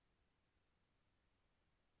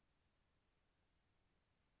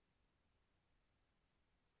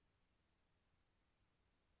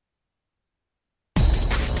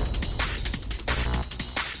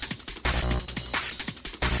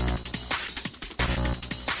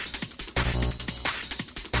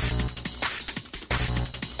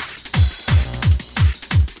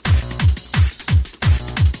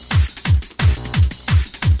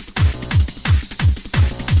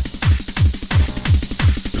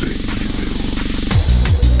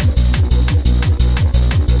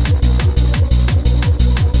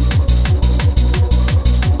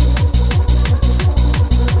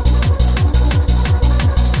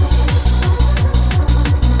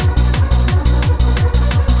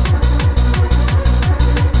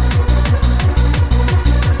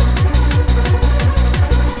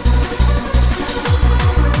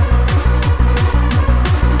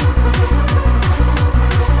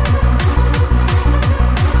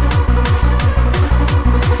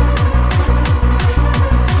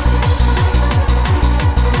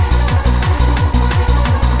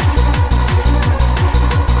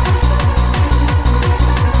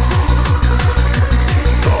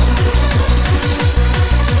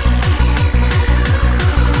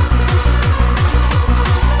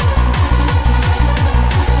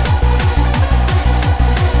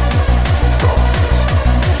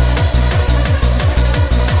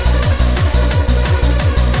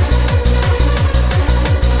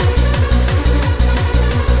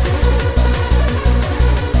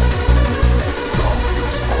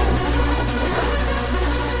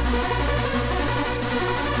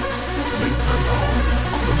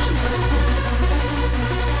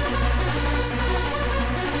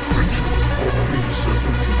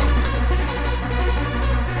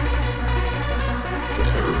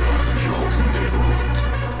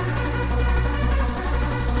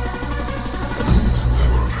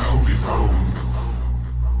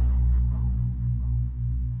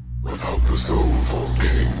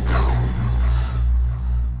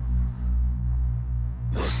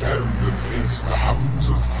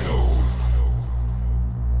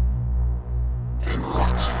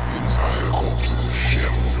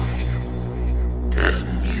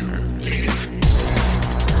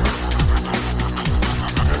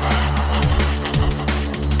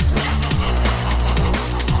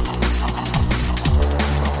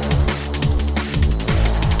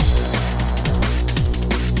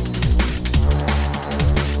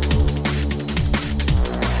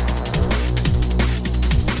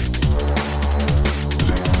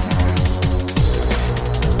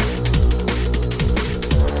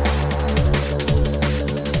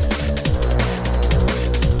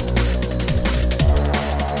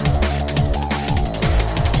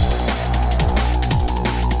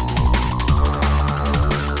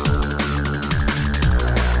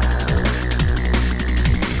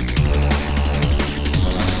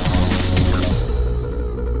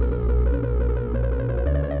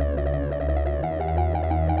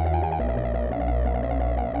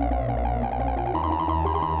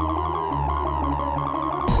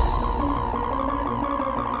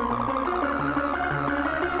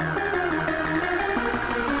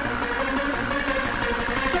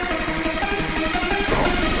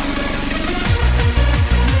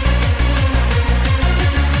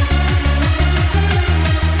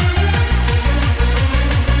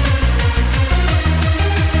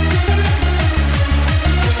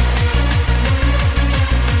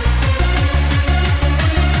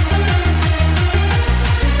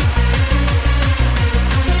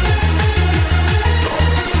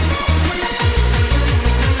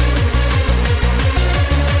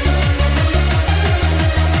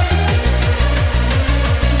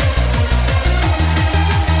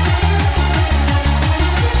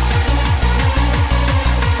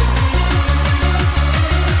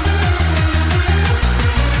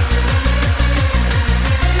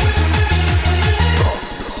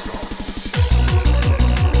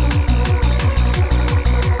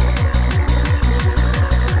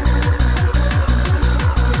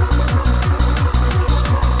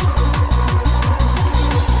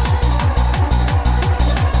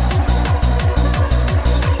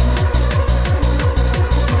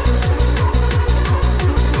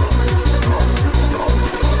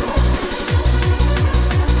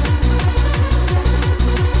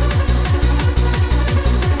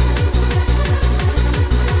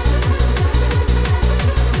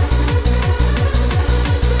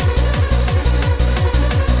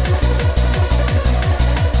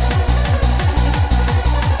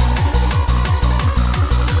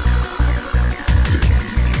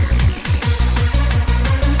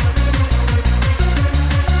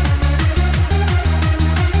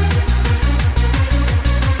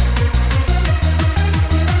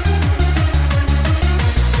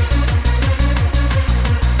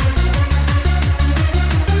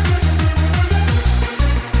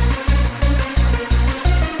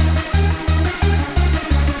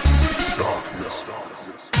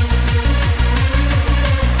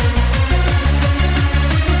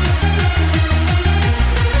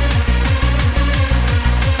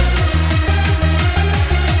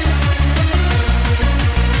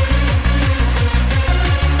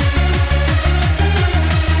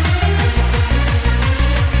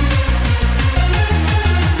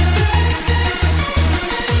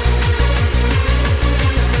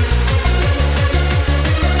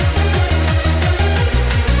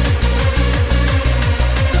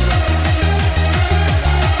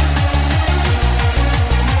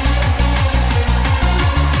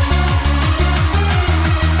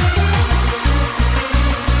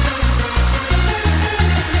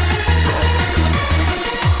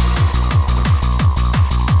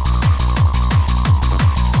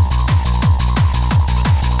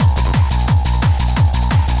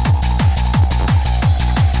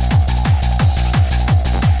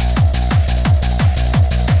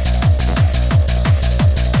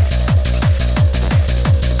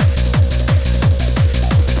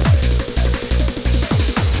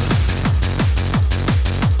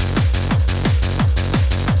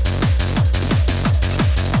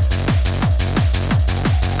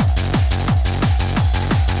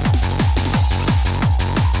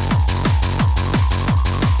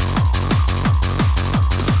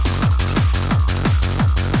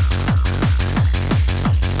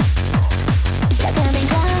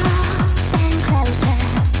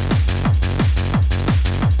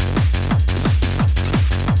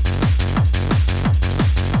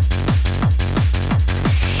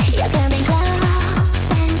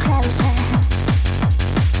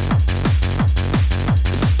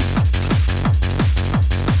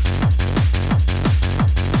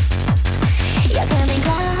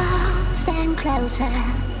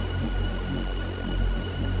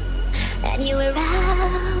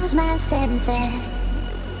my senses.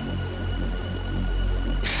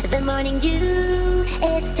 The morning dew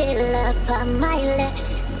is still upon my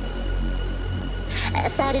lips. A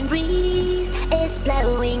sudden breeze is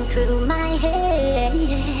blowing through my hair.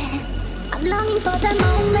 I'm longing for the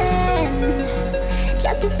moment,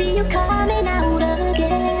 just to see you coming out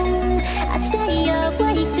again. I stay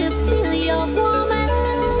awake to feel your warm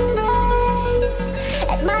embrace,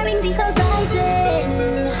 admiring the horizon,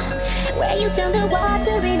 where you turn the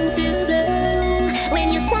water into blue.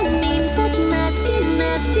 When your sunbeam touch my skin,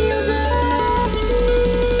 I feel the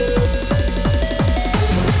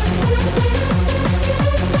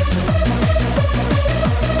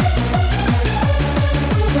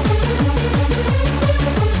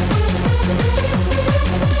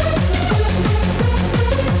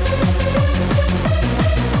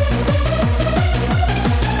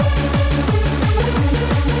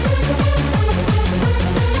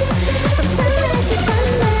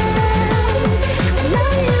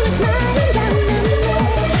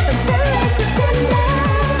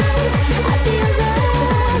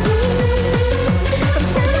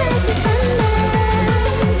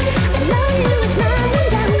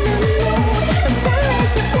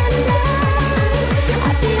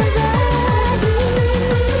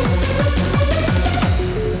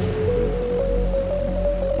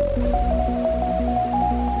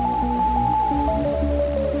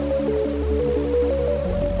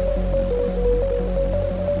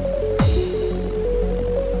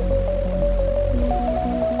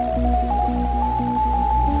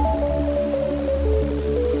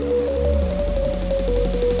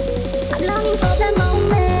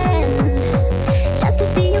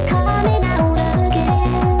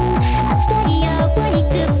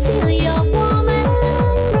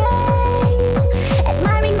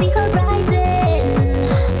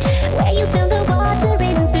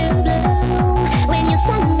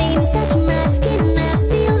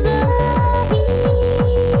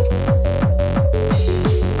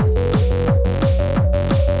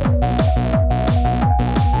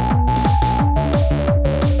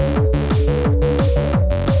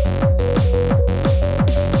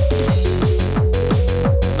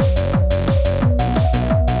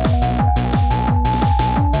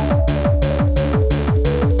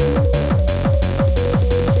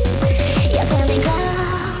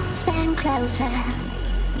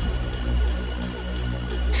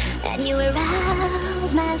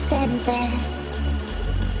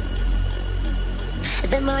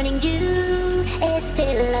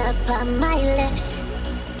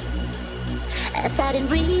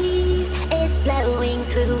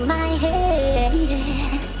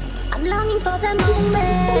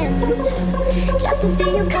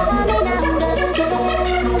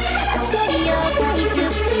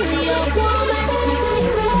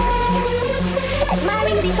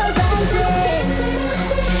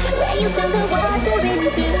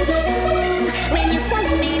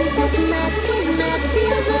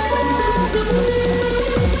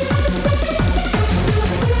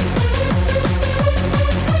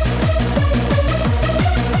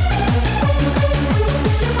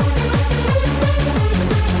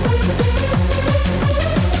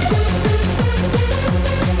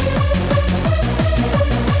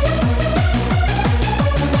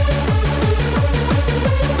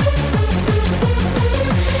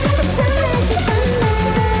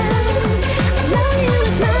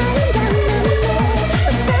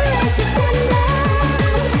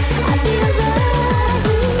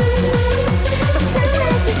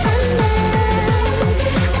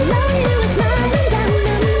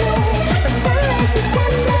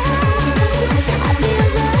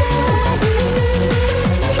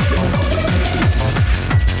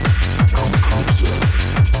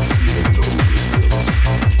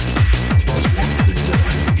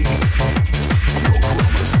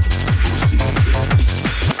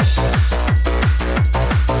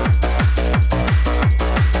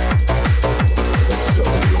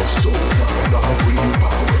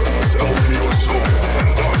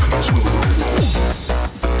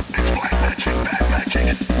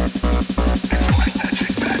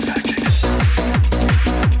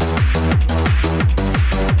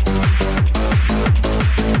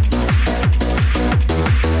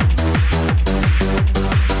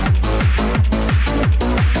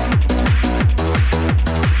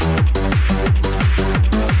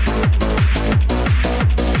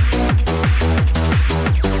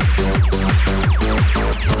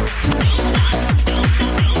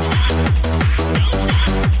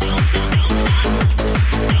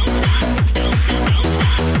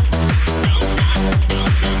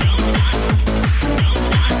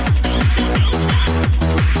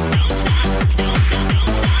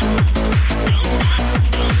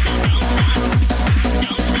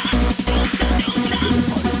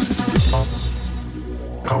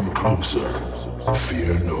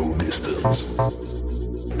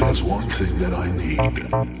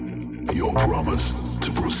need. Your promise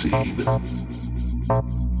to proceed.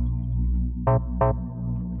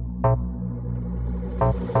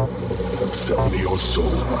 Sell me your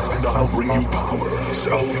soul, and I'll bring you power.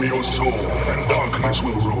 Sell me your soul, and darkness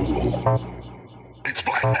will rule. It's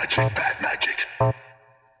black magic, bad magic.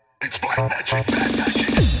 It's black magic, bad magic.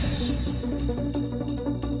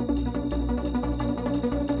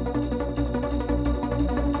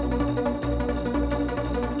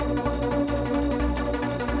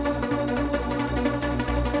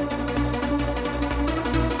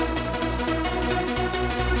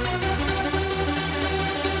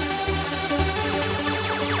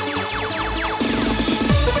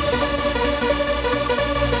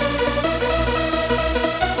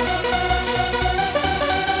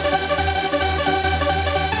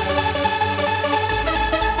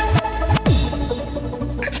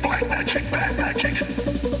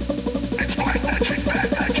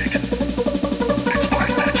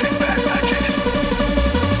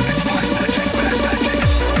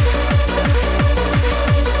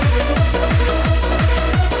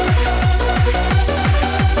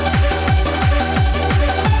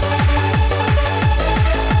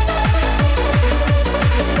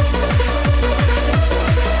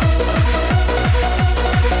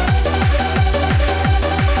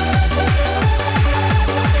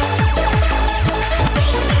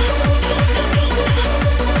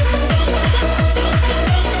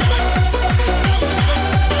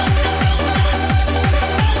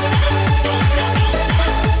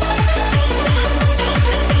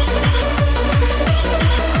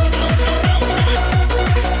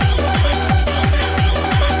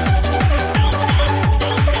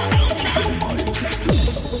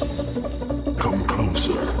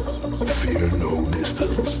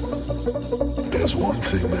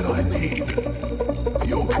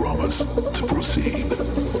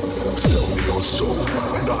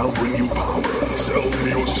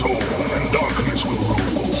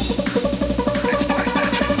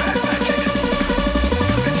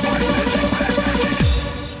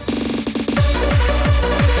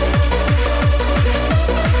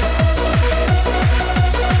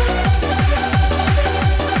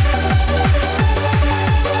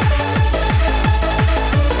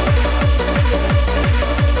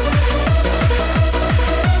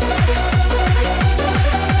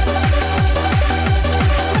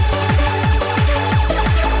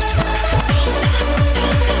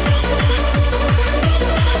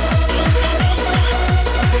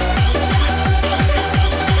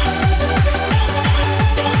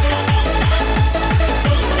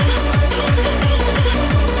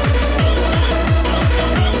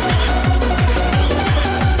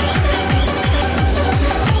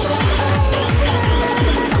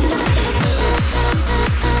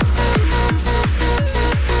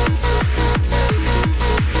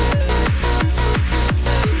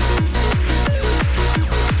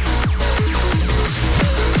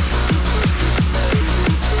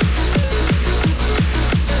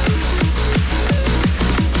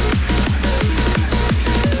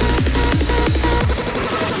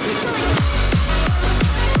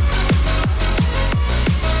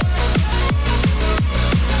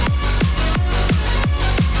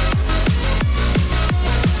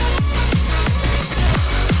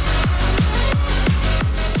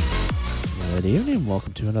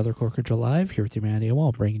 Another Corkage Alive here with you, Mandy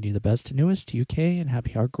Wall, bringing you the best and newest UK and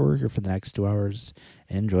happy hardcore here for the next 2 hours.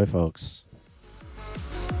 Enjoy, folks.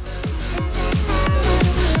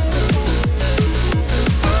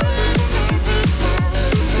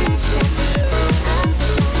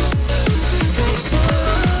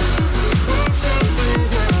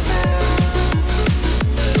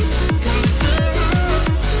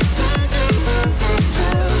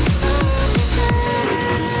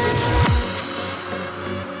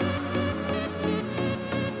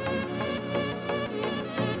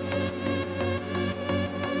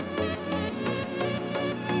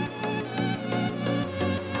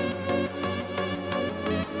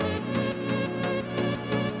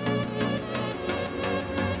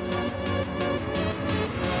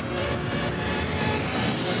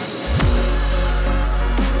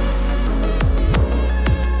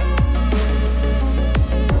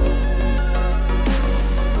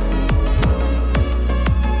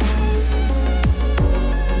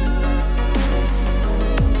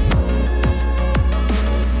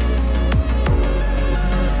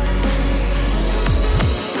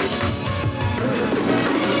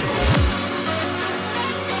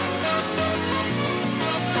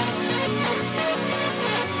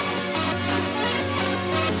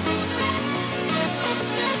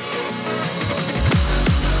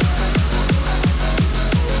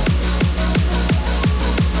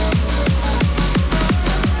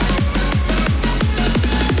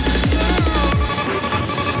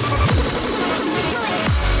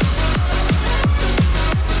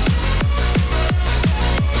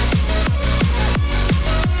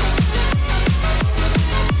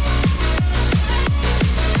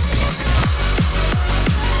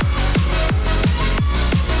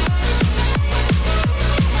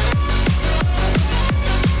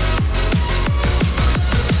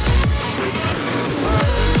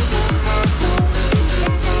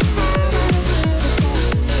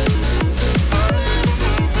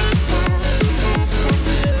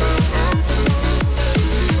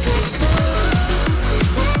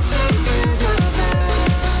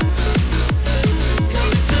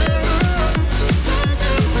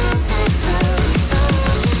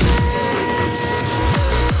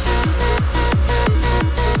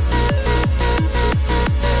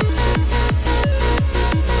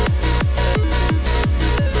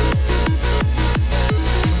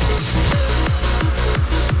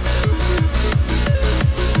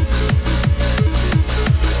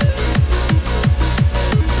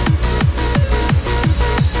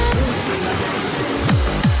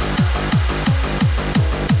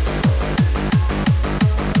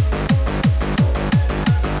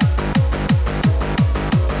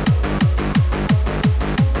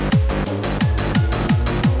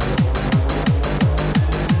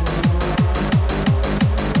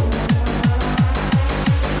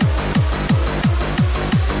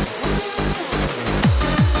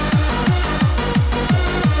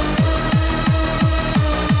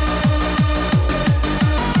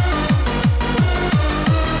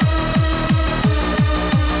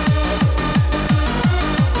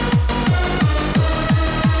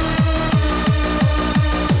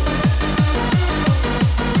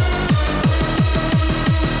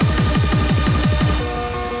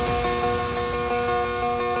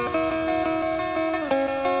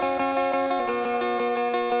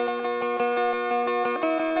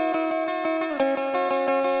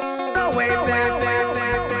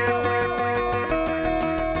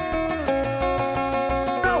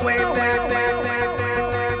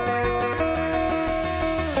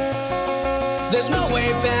 There's no way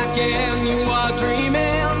back and you are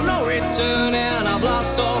dreaming, no return and I've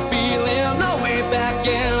lost all feeling. No way back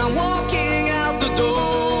and I'm walking out the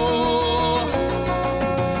door.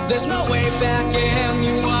 There's no way back and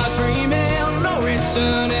you are dreaming, no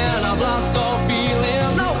return and I've lost all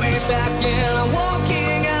feeling. No way back and I'm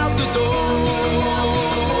walking out the door.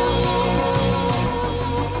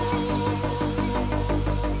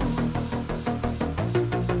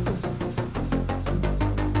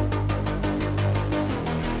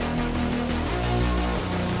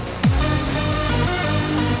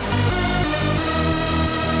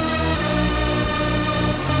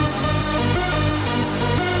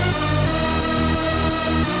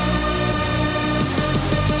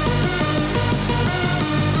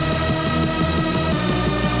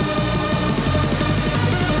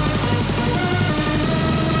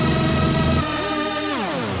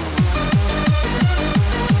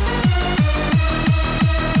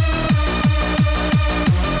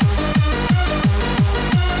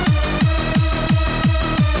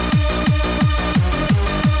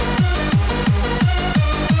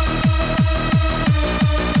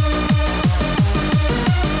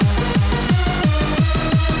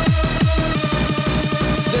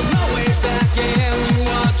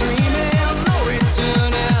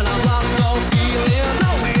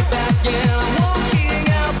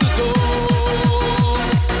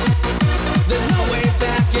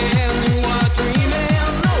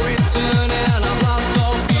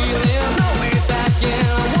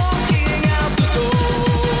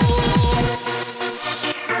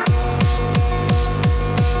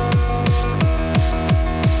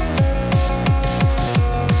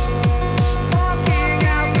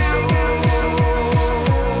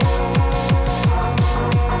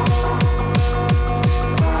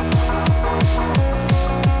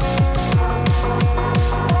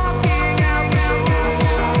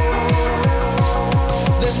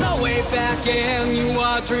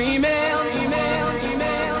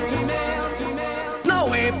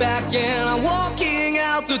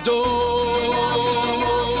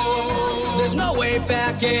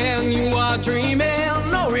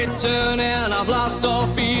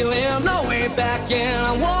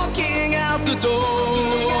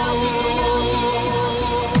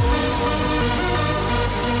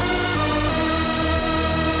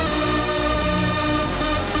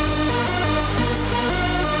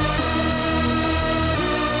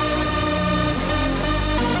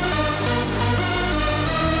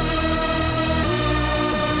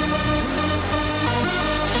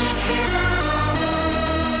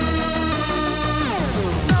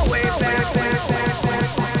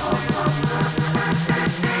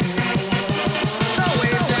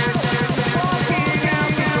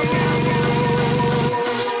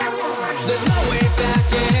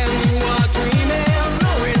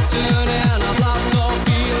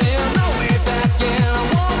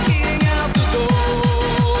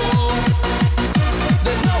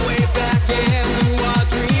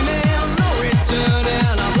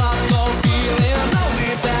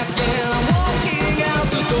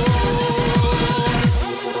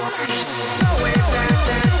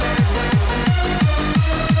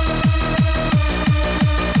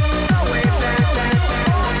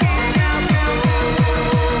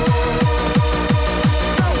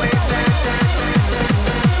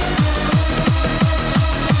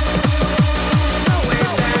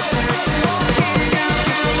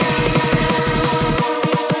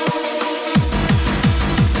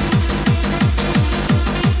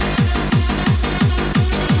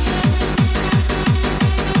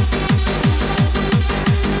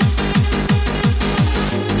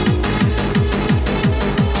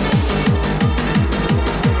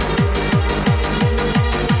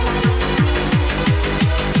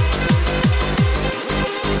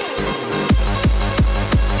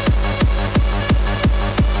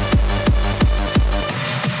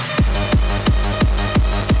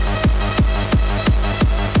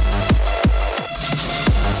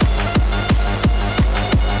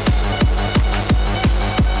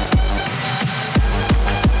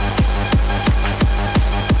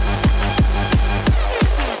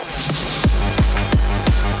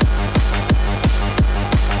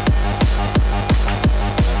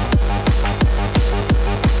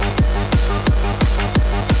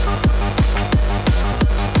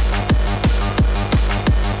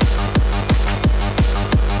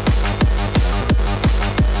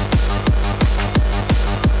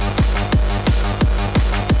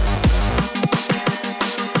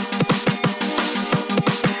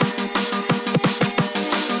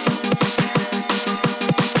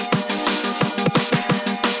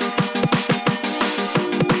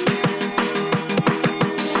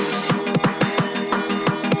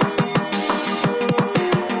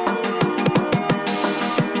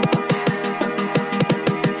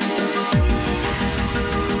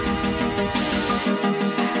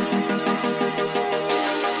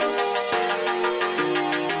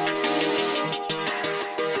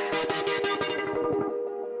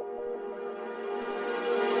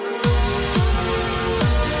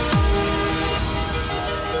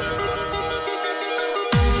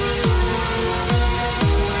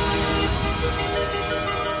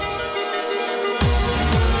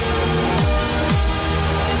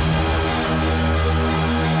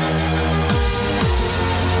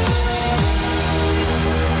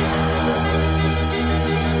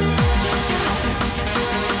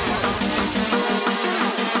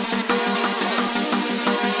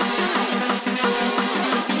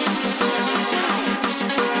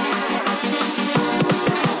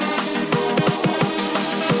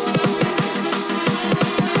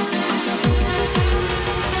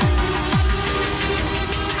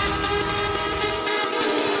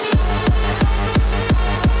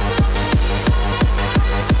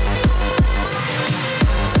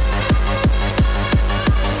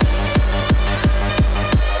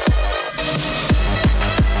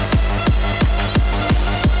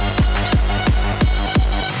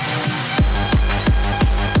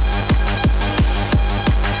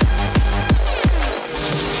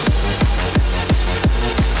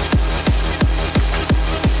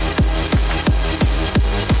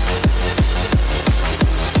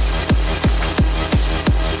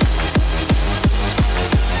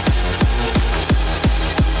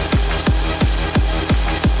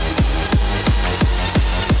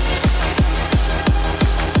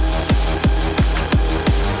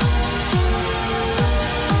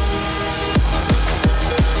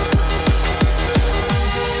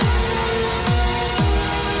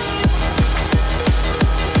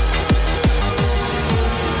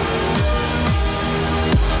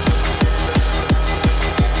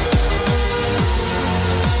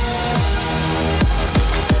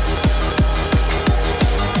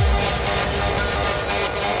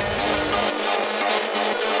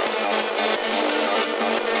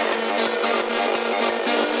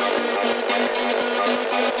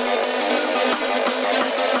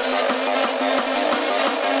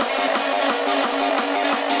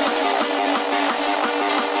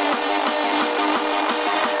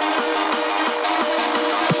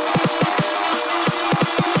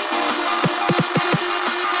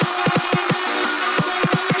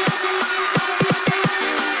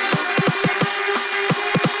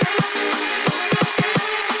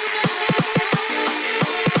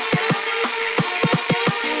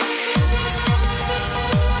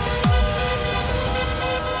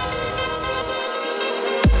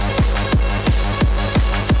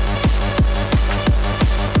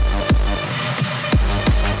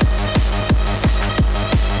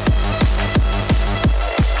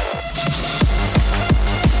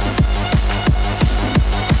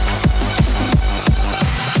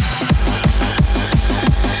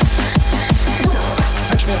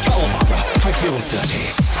 feel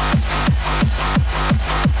dirty.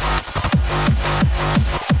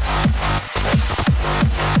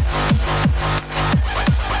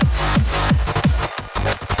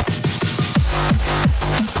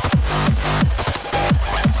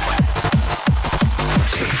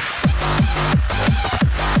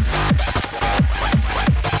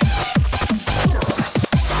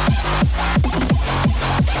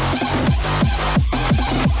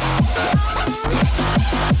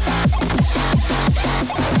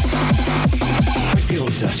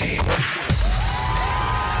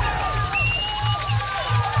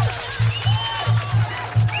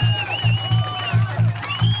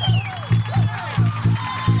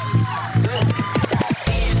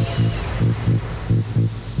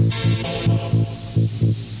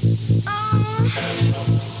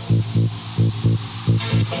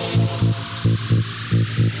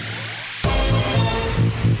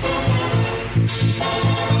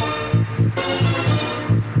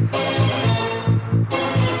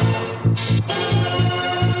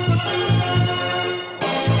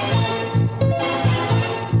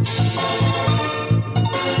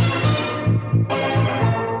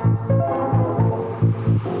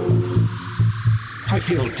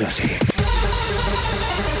 Feel dirty.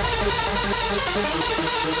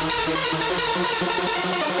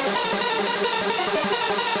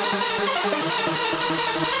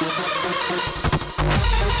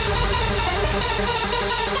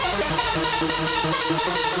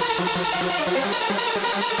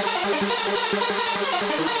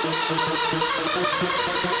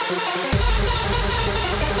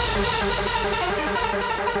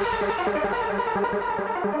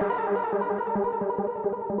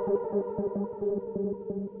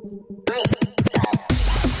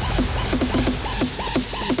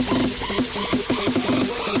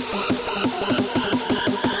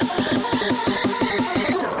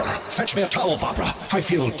 Fetch me a towel, Barbara. I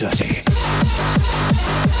feel dirty.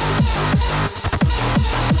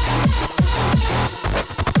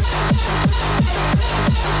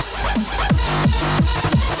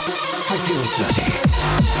 I feel dirty.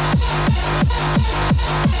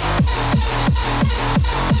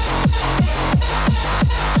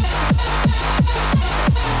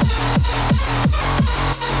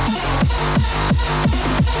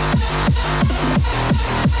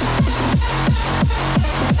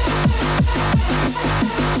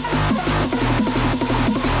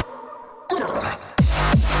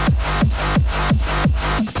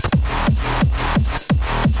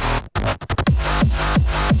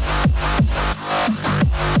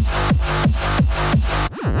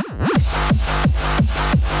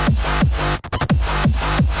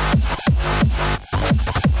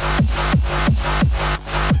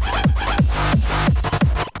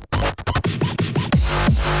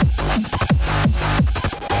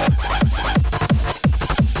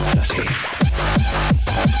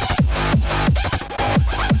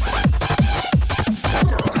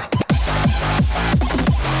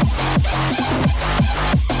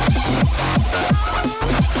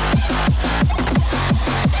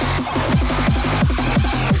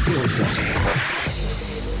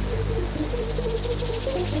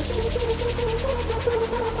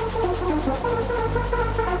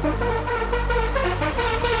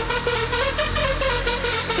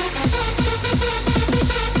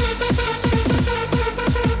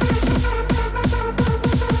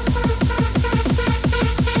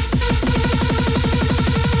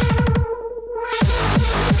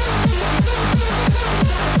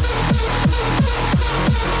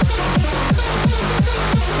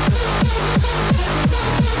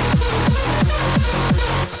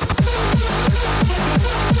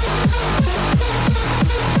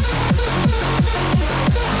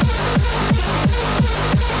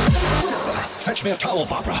 Fetch me a towel,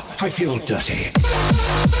 Barbara. I feel dirty.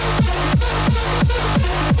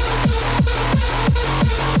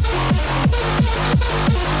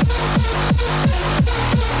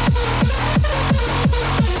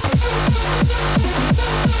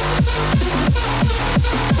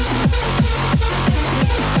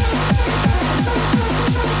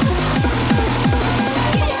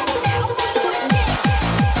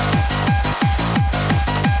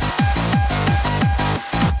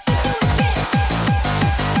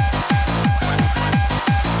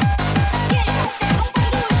 Yeah.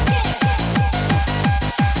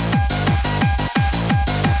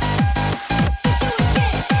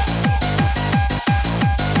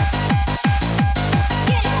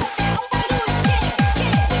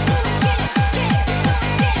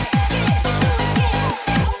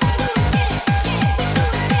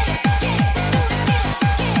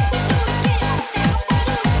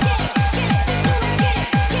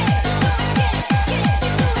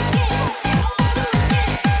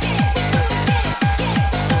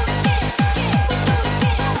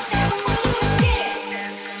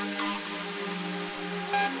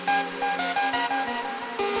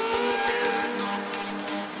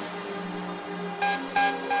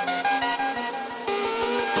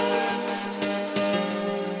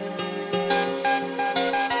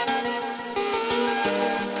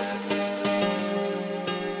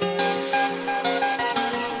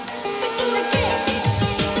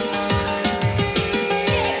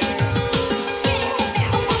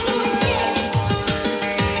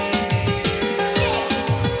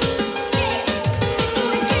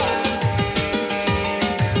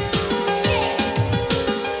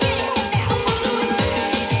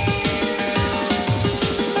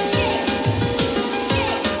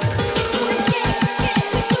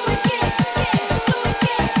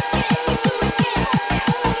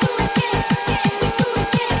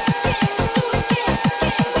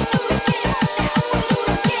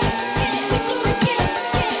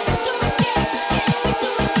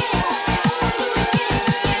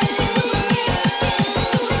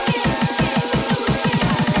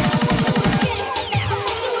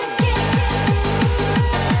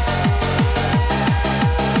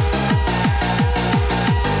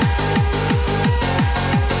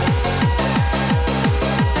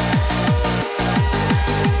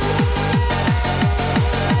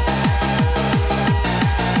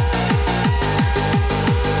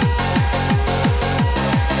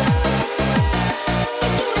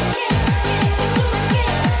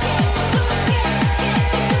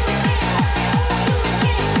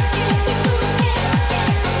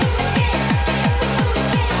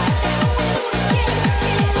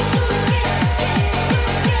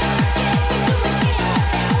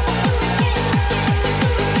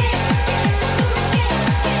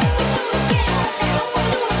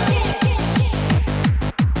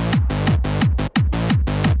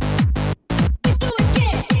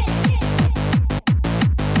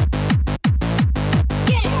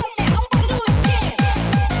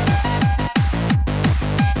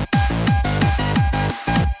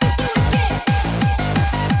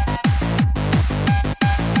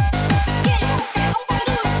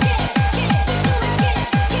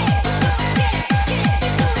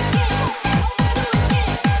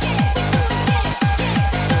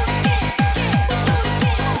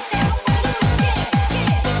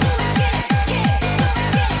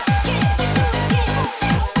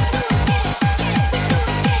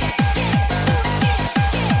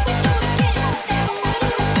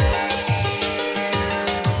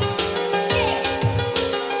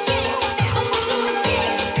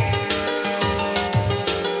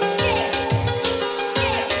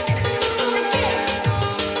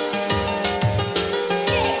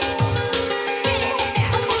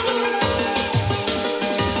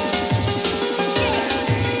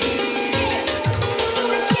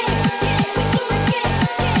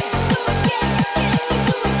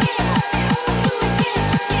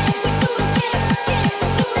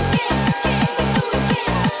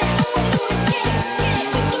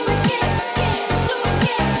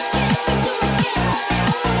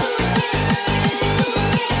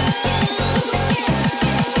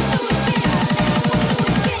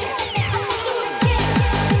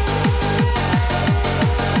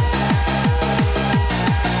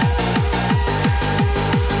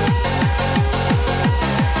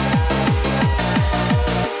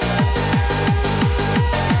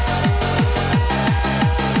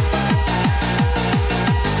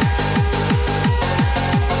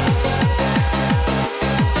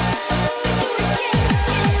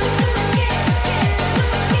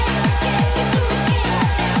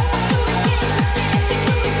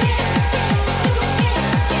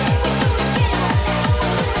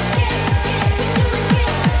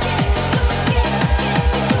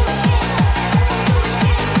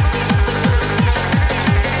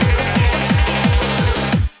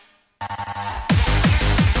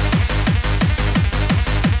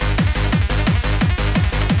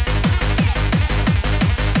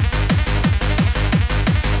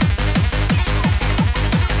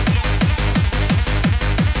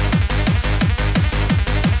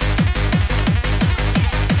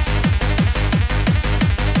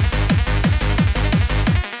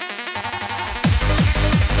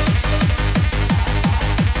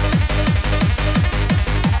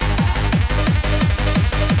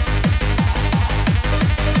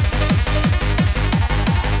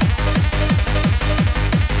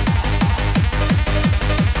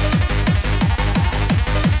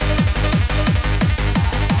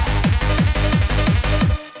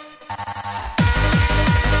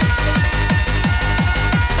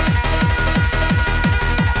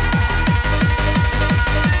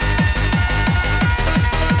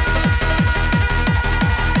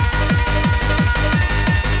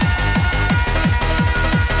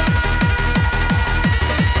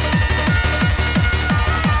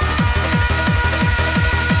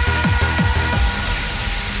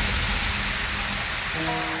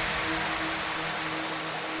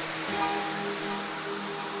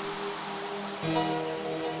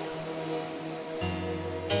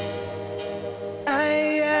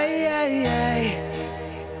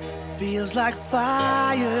 feels like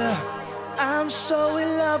fire. I'm so in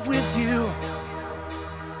love with you.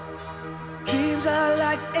 Dreams are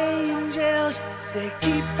like angels, they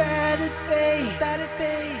keep at bay.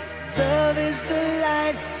 Love is the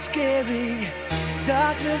light, scaring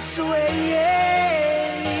darkness away.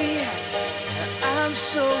 I'm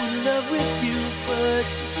so in love with you,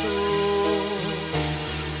 what's the soul?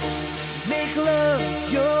 Make love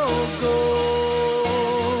your goal.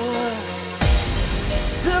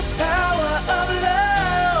 The power of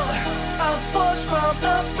love, a force from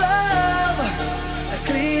above,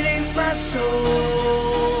 cleaning my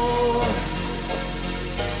soul.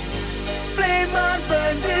 Flame on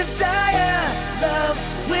burn desire, love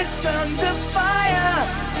with tongues of fire,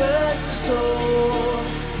 burns the soul.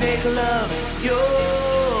 Make love your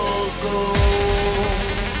goal.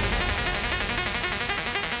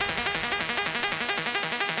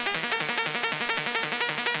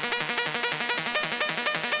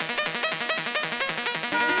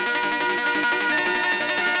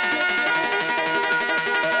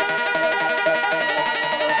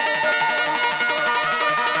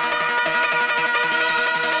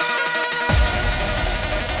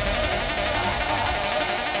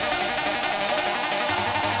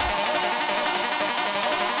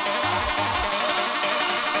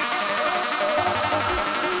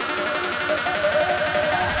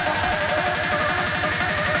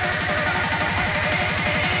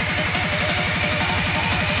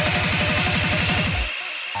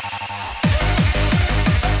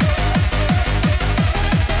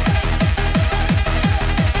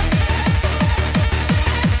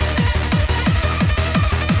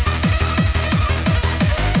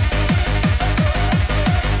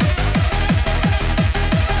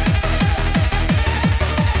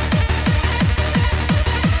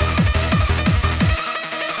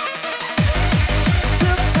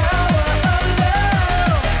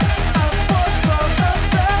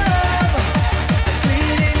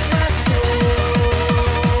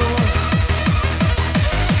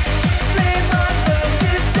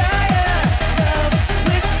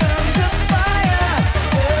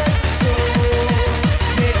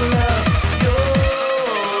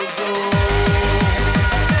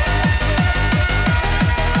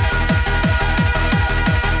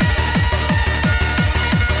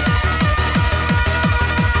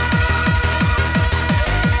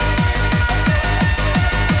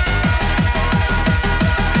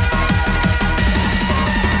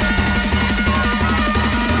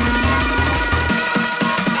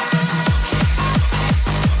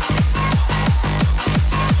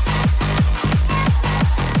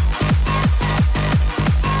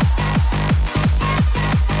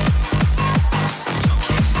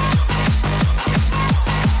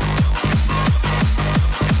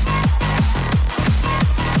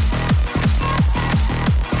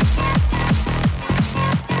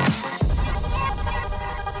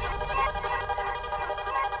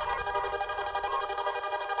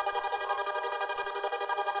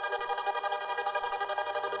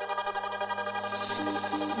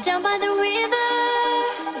 Down by the river,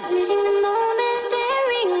 living the moment,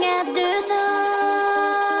 staring at the sun,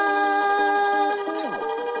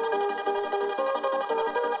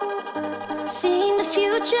 seeing the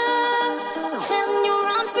future, held in your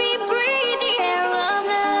arms, we breathe the air of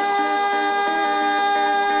love.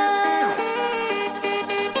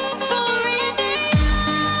 Forever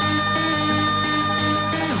young,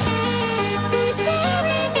 we're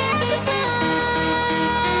staring at the sun.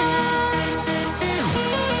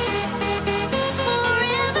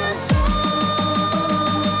 Forever strong,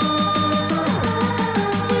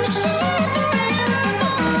 we share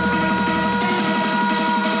forevermore.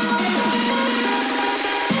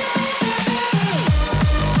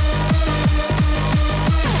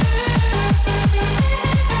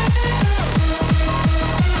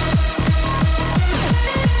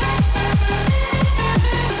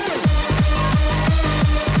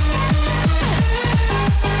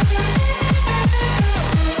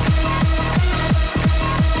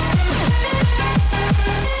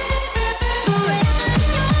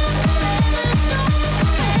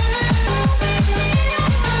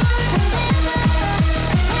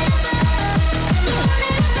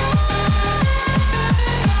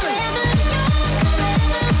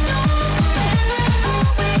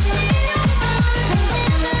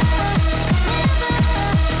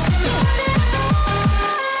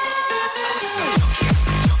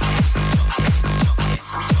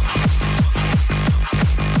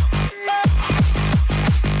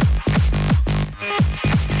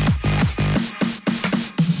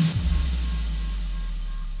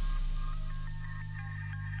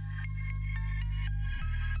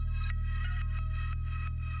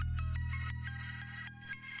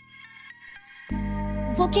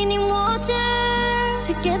 walking in water.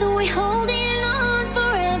 Together we're holding on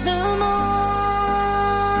forevermore.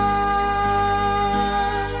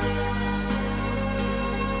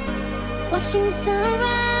 Watching the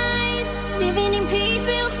sunrise, living in peace,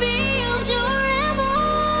 we'll feel joy.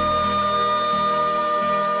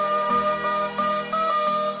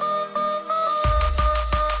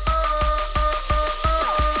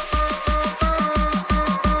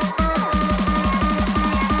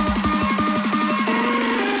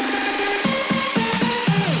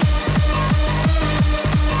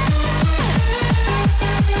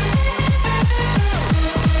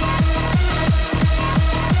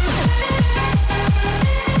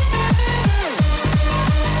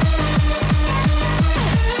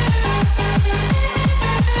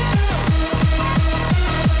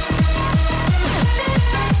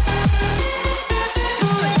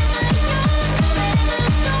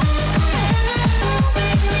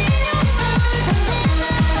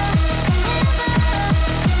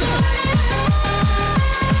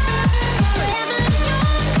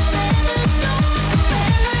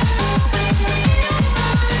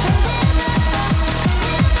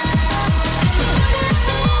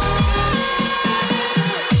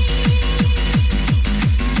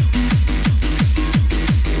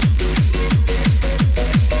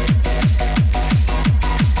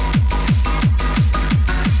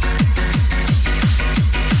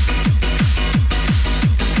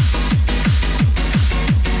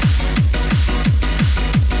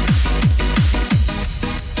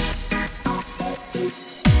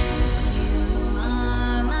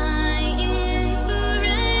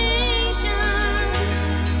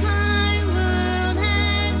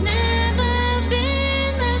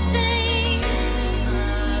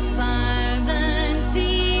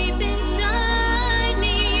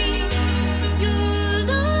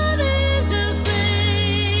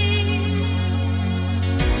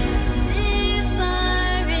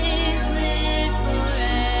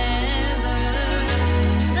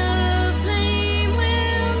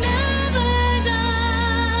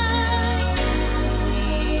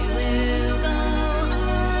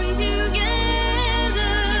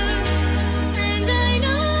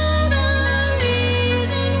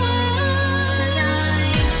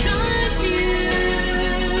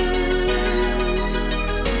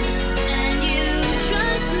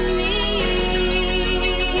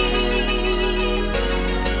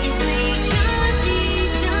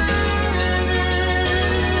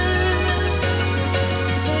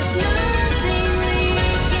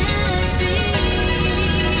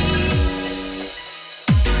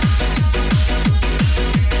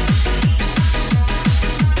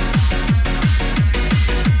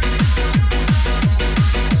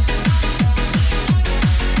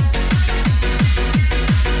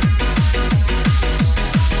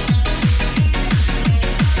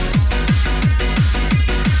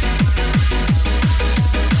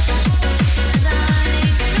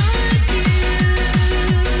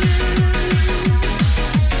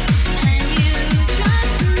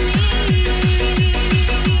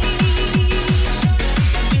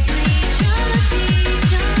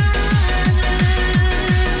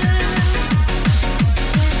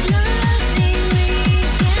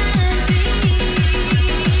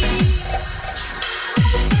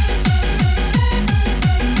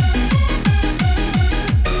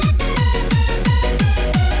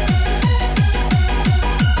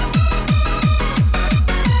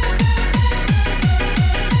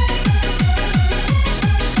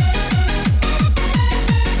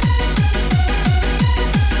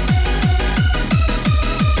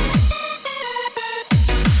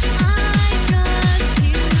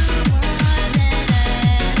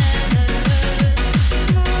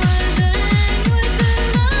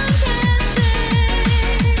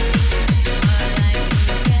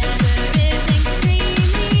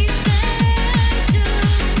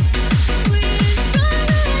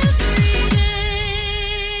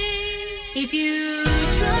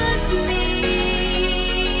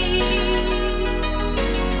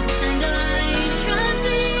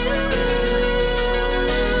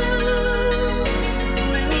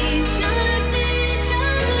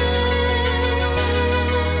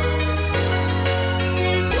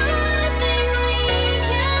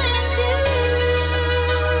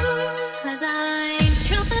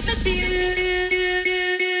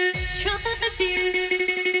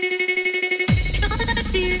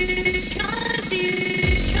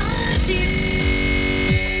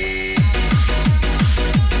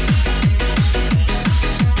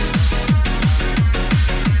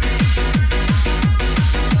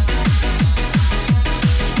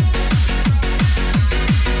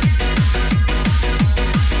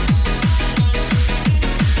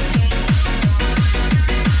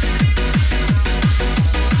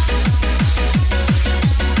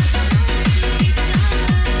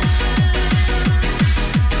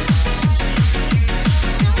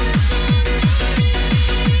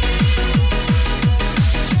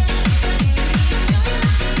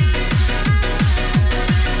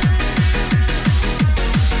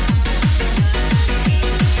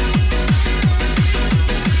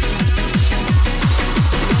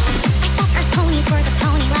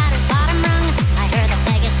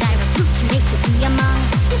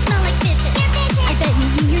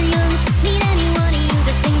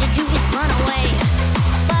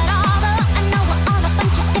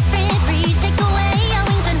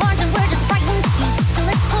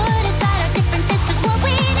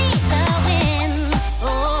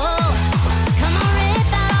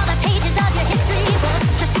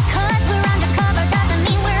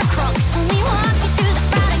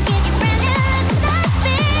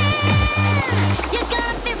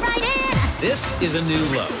 a new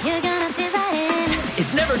low. You're gonna fit right in.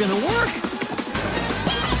 It's never gonna work.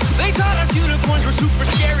 They taught us unicorns were super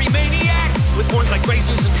scary maniacs, with horns like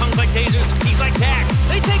razors and tongues like tasers and teeth like tacks.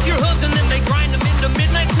 They take your hooves and then they grind them into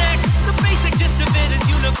midnight snacks. The basic gist of it is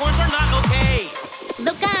unicorns are not okay.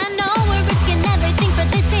 Look, I know we're risking everything for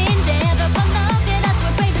this endeavor, but look at us,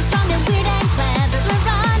 we're brave and strong and weird and clever. We're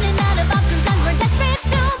running out of options and we're desperate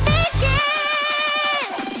to begin.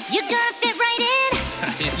 You're gonna fit right in.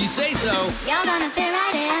 If you say so. You're gonna fit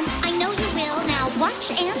right in. I know you will. Now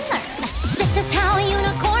watch and learn. This is how a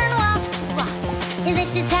unicorn walks.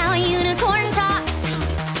 This is how a unicorn talks.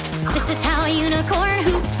 This is how a unicorn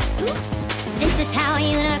hoops. This is how a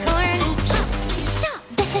unicorn hoops. Stop.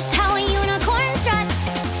 This is how a unicorn struts.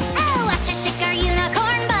 Oh, watch us shake our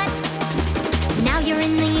unicorn butts. Now you're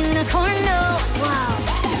in the unicorn know. Wow.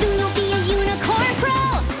 Soon you'll be a unicorn pro.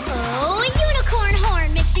 Oh, a unicorn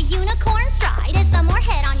horn makes a unicorn stride. It's the more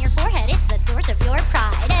head on your forehead. It's the source of your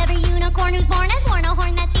pride. Every unicorn who's born has worn a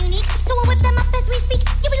horn that's unique. So we'll whip them up as we speak.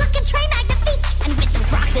 You'll be looking Trey magnifique. And with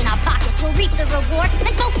those rocks in our pockets, we'll reap the reward.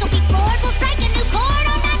 And folks will be floored. We'll strike a new chord.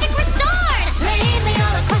 Our magic restored. Lately,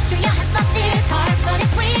 all Equestria has lost its heart. But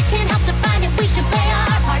if we can help to find it, we should play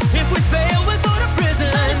our part. If we fail, we'll go to prison.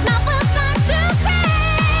 But if not, we'll start to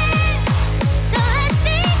cry. So let's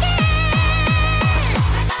begin.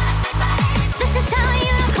 This is how a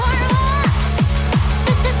unicorn walks.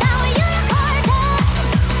 This is how a unicorn talks.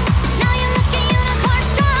 Now you look a unicorn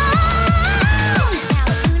strong. This is how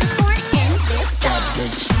a unicorn ends this song.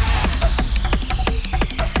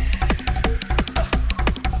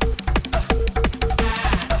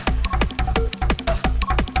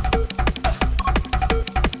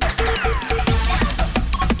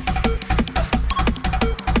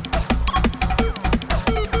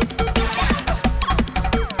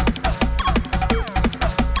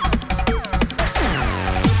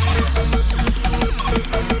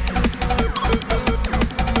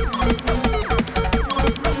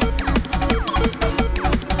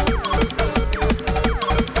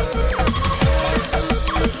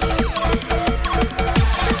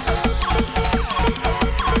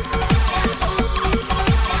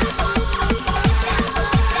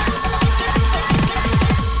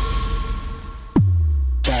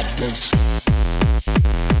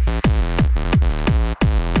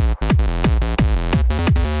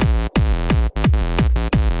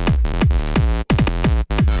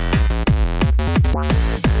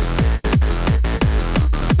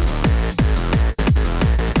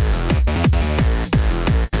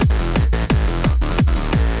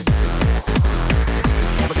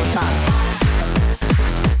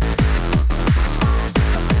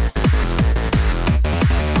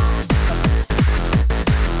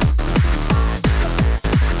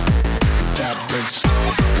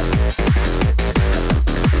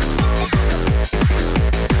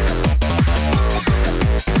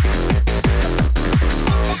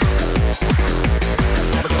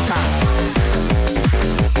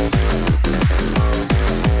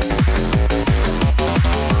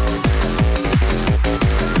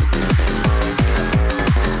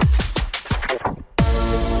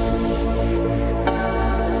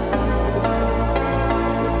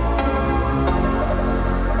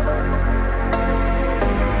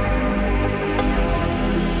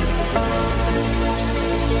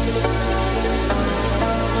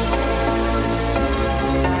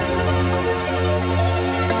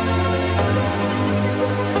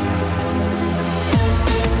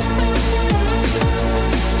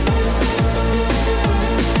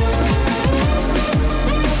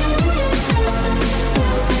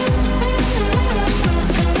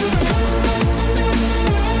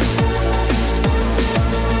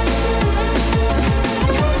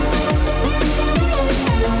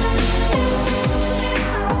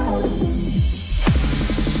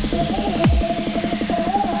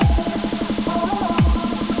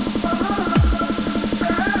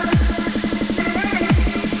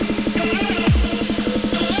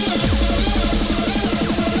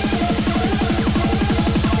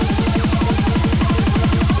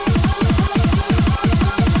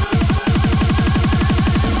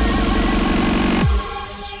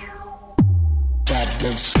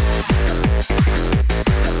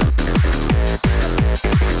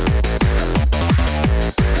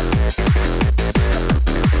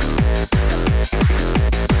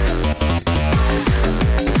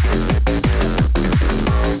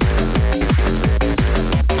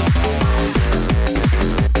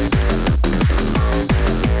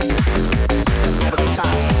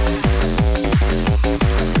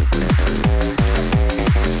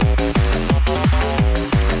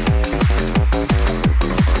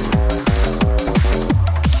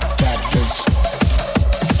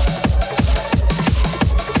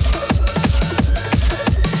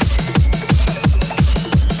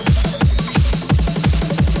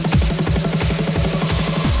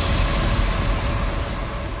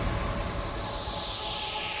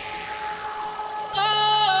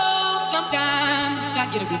 sometimes I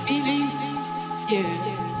get a good feeling, yeah.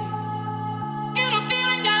 Get a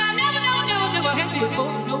feeling that I never had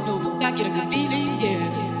before. No, I get a good feeling,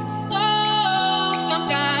 yeah. Oh,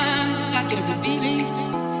 sometimes I get a good feeling,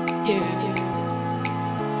 yeah.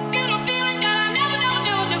 Get a feeling that I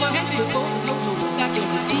never had before. No, I get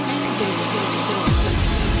a good feeling, yeah.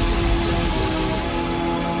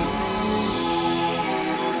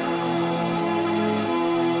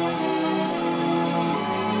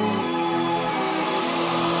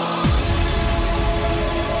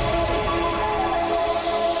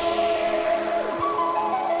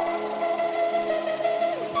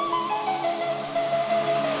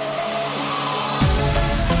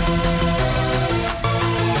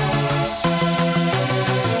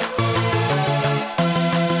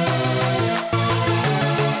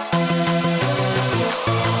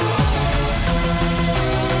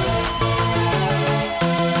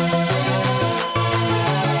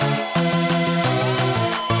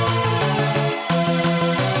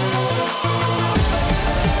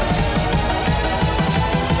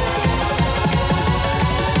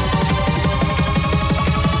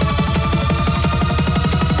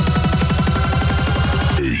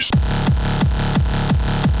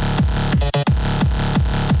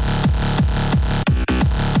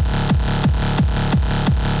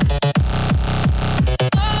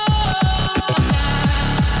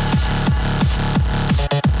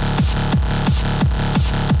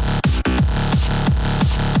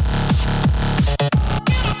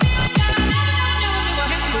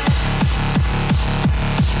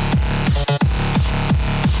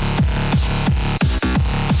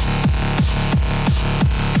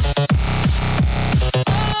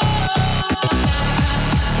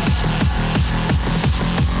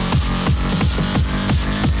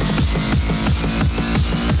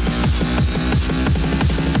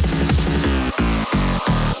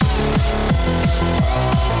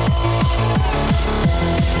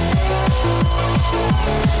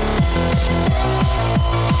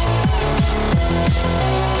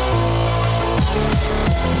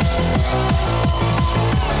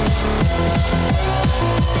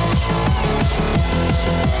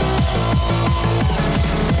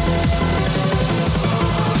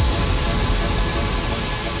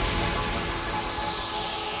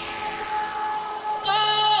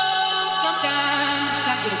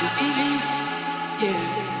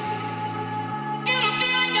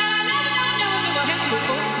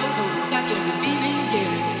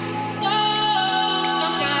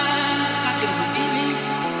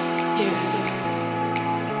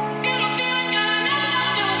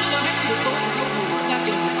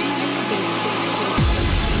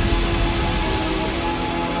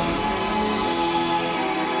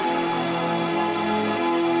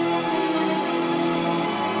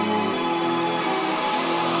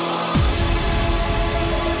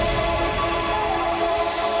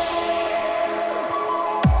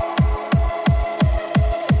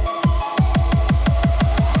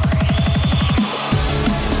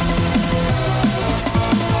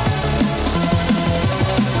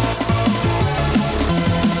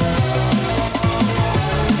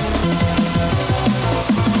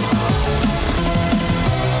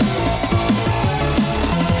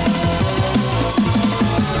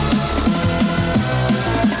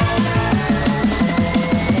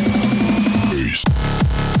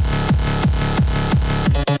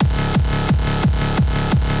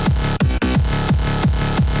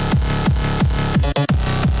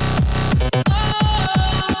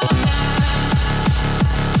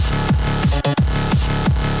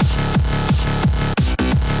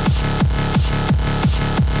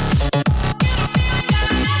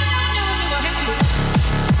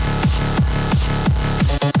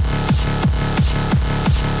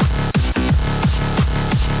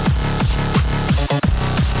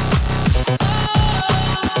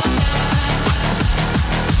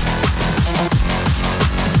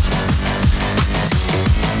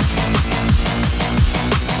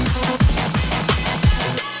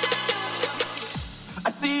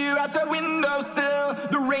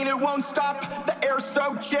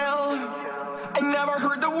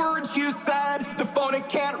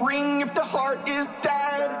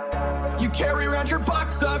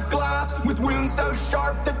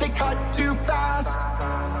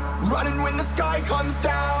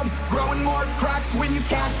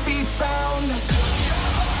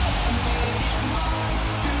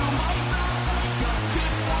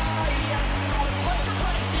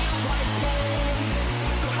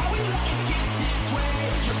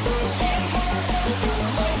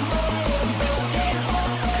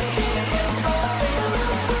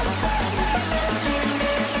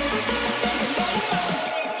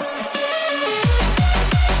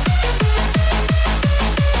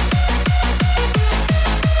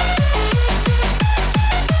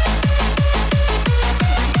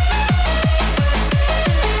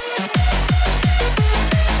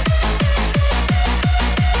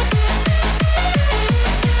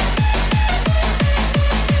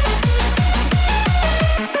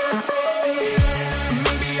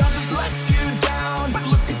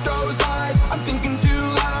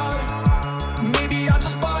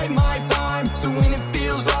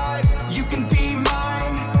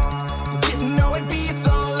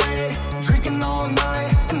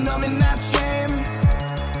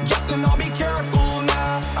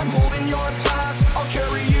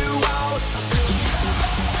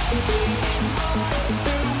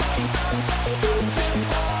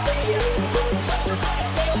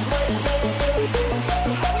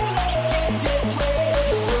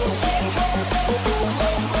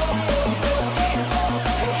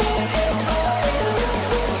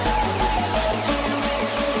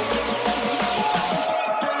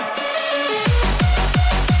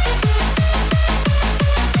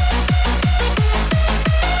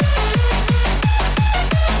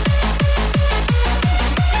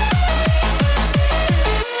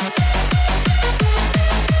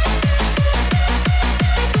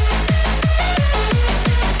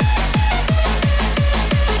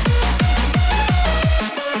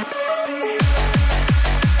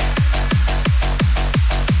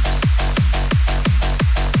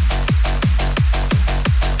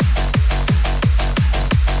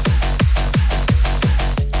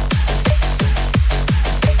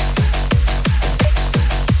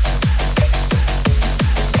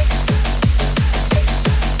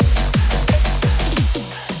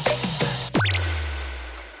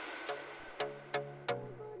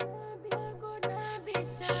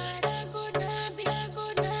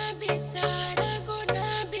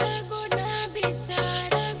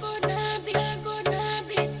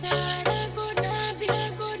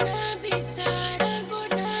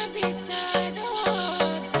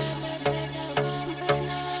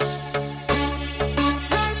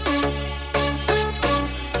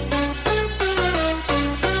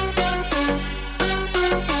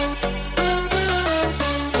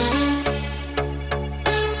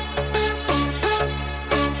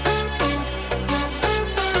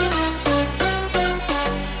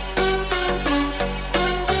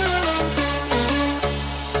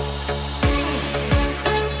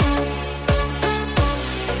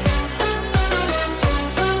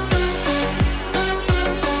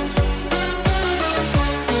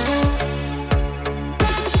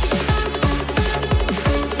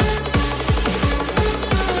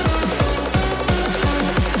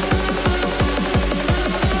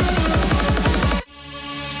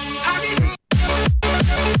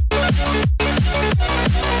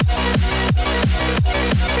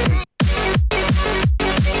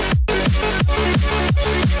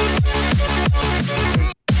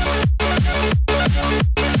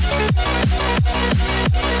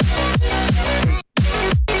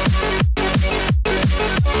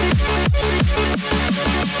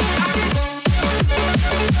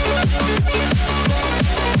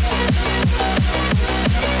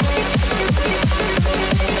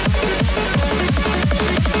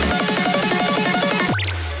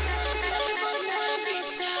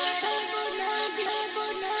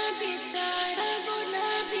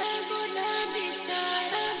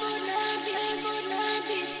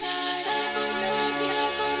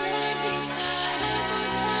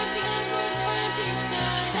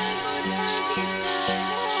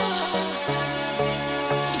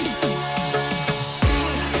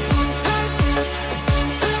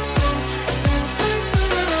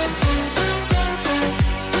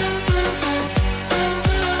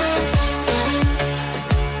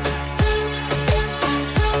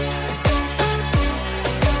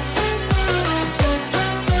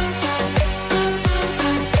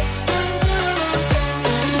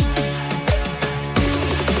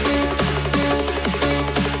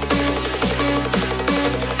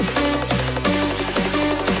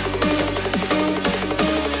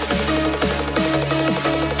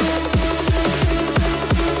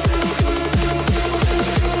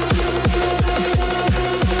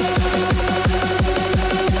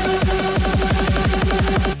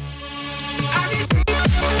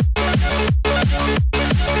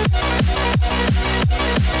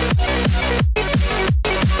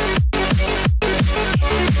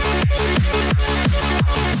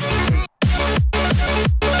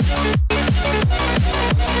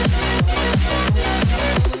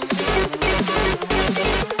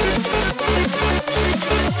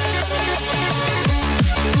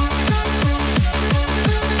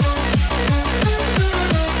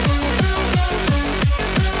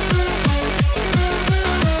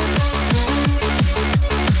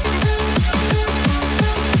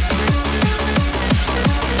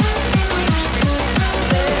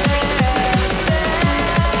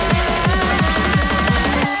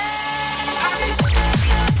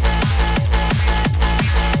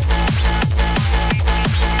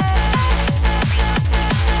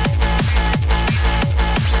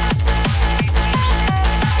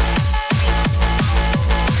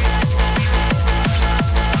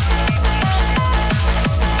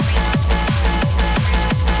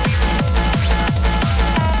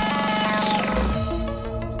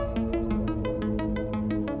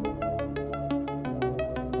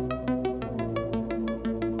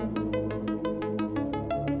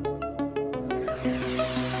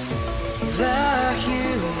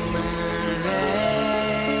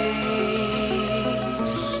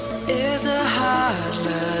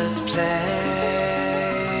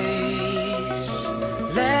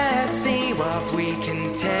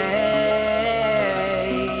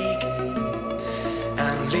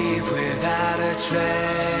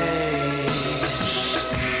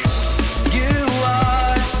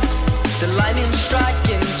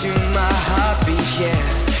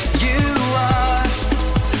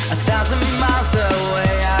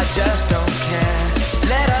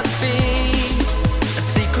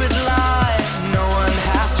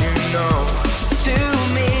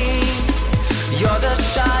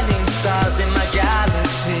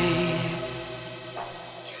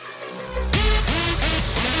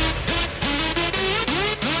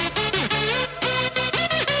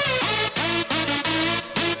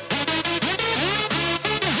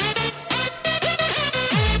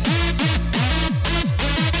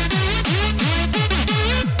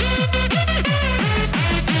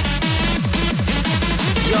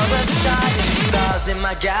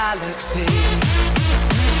 galaxy.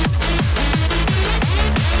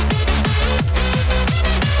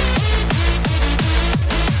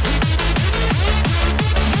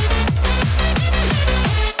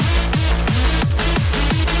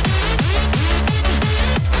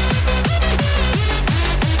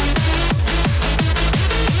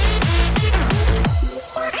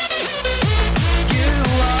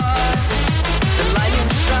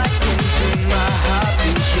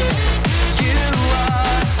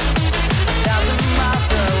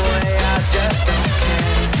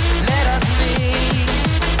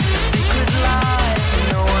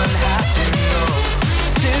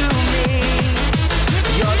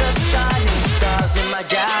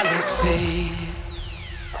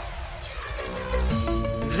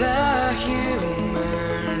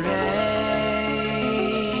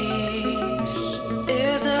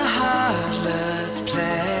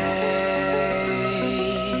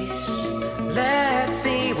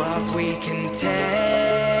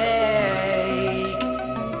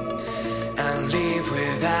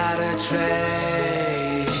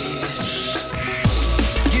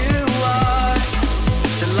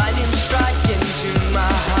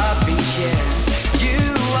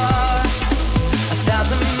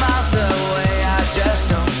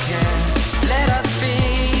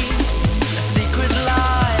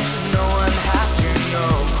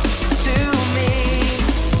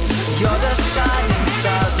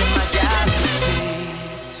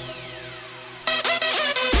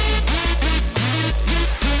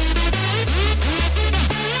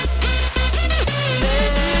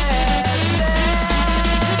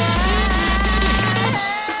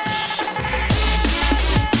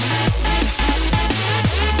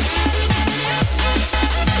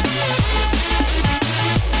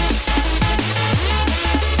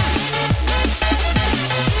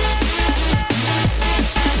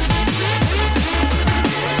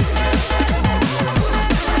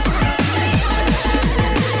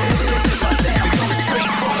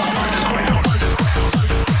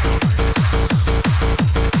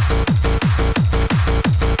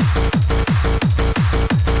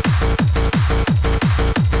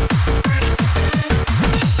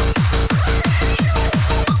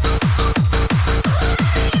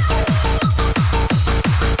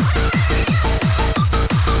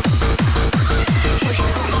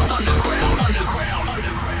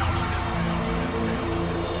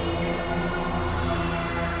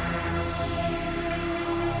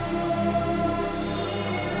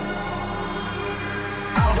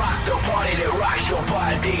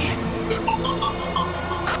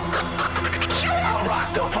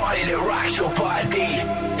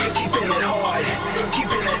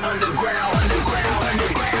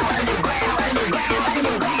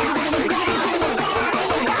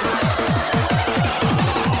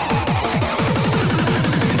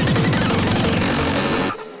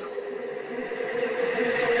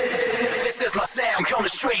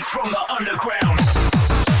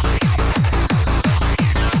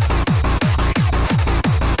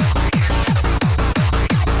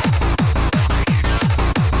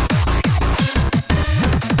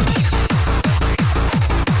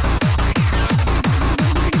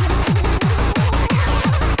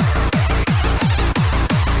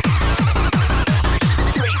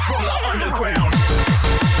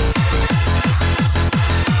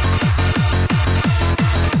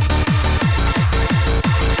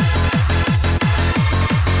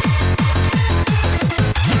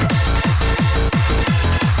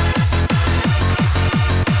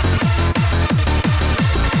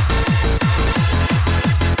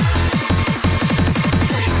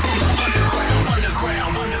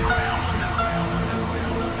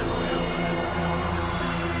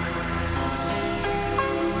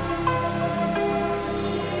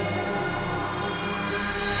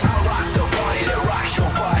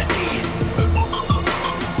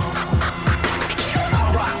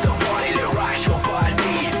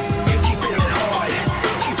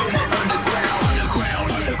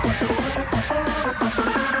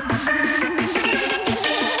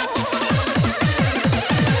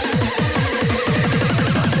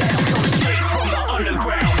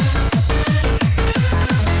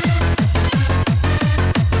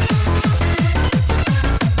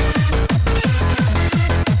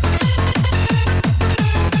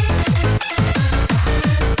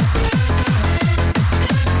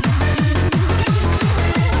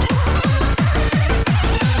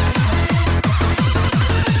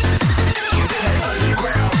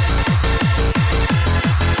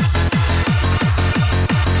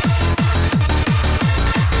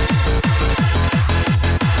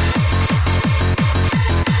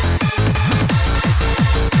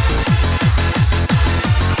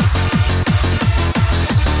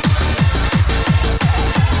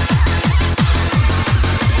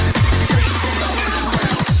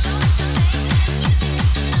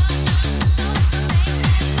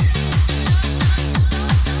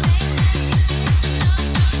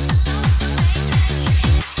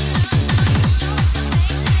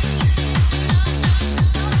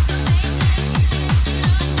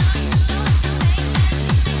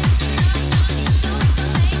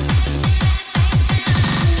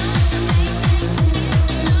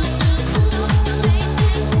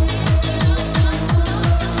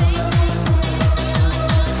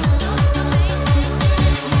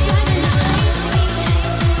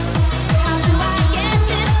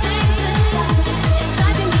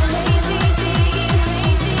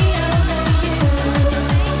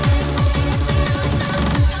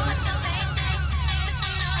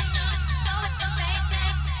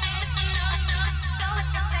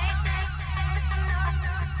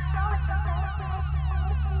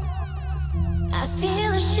 I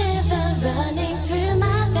feel a shiver running through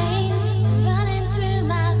my veins, running through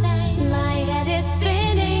my veins. My head is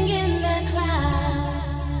spinning in the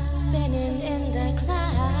clouds, spinning in the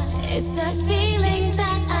clouds. It's a feeling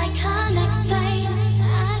that I can't explain,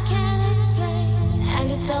 I can't explain. And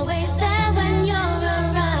it's always there when you're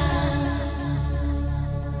around.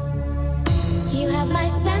 You have my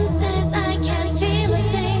senses, I can't feel a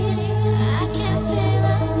thing, I can't feel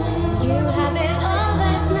a thing. You have it all,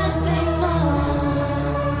 there's nothing more.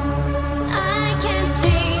 I can't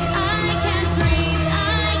see, I can't breathe,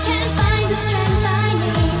 I can't find the strength I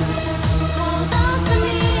need. Hold on to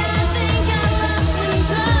me, I think I've lost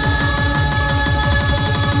control.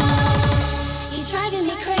 You're driving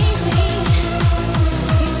me crazy.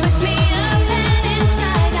 You twist me up and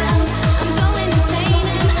inside out. I'm going insane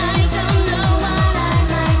and I don't know what I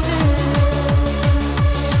might do.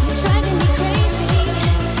 You're driving me crazy.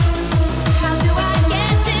 How do I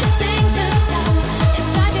get this thing to stop? It's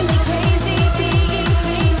driving me crazy, being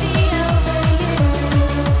crazy over you.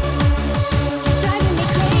 You're driving me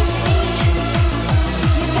crazy.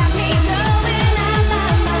 You got me going out my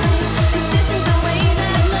mind. This isn't the way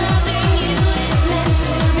that loving you is meant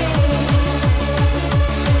to be.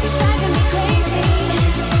 You're driving me crazy.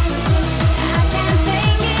 I can't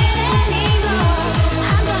take it anymore.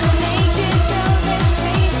 I'm gonna make you go this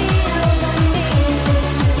crazy over me.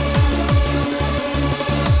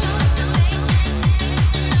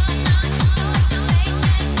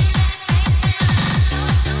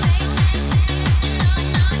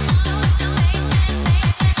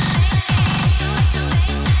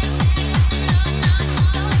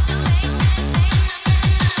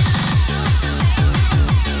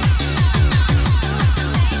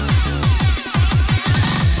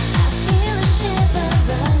 I feel a shiver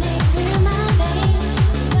running through my veins,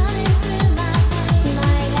 running through my veins.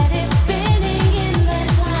 My head is spinning in the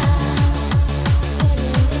clouds,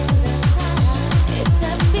 spinning in the clouds. It's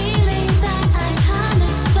a feeling that I can't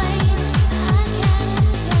explain, I can't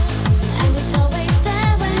explain. And it's always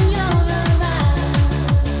there when you're around.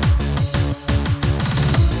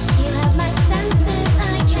 You have my senses,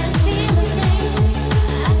 I can't feel a thing,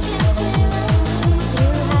 I can't feel a thing. You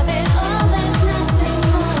have it all, there's nothing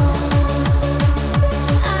more.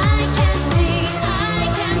 I can't see, I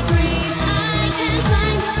can't breathe, I can't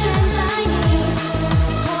find the strength I need.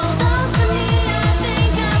 Hold on to me, I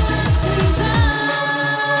think I've lost control.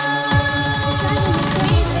 Driving me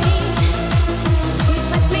crazy. You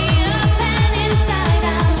twist me up and inside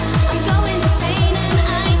out. I'm going insane and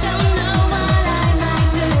I don't know what I might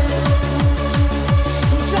do.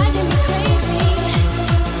 You're driving me crazy.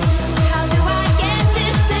 How do I get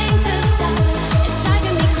this thing to stop? It's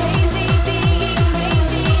driving me crazy, being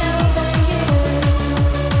crazy over you.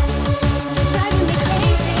 You're driving me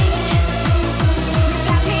crazy. You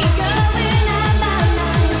got me going out my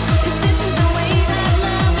mind. This isn't the way that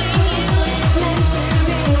loving you is meant to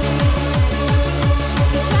be.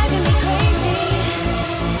 You're driving me crazy.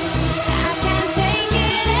 I can't take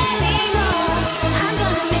it anymore. I'm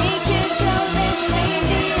gonna make you go this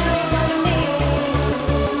crazy over me.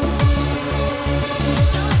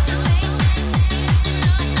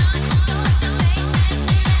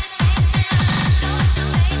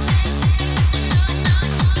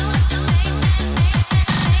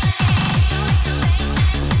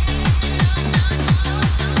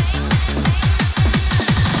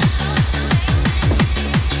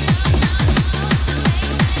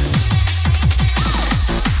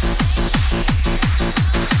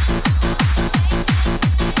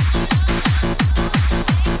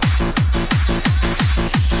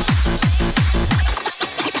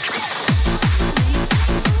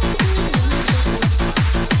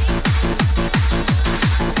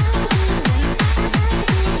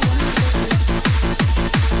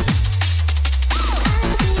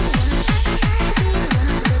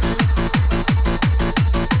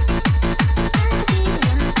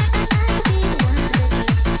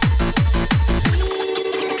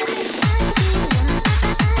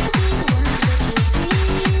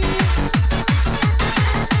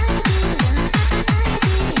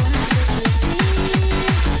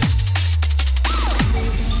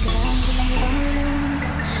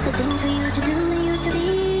 The things we used to do and used to be.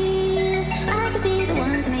 I could be the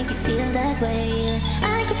one to make you feel that way.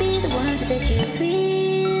 I could be the one to set you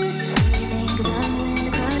free. When you think about me when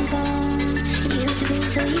the curtain's gone, it used to be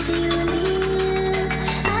so easy, you and me.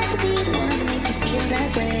 I could be the one to make you feel that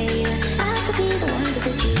way. I could be the one to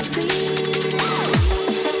set you free.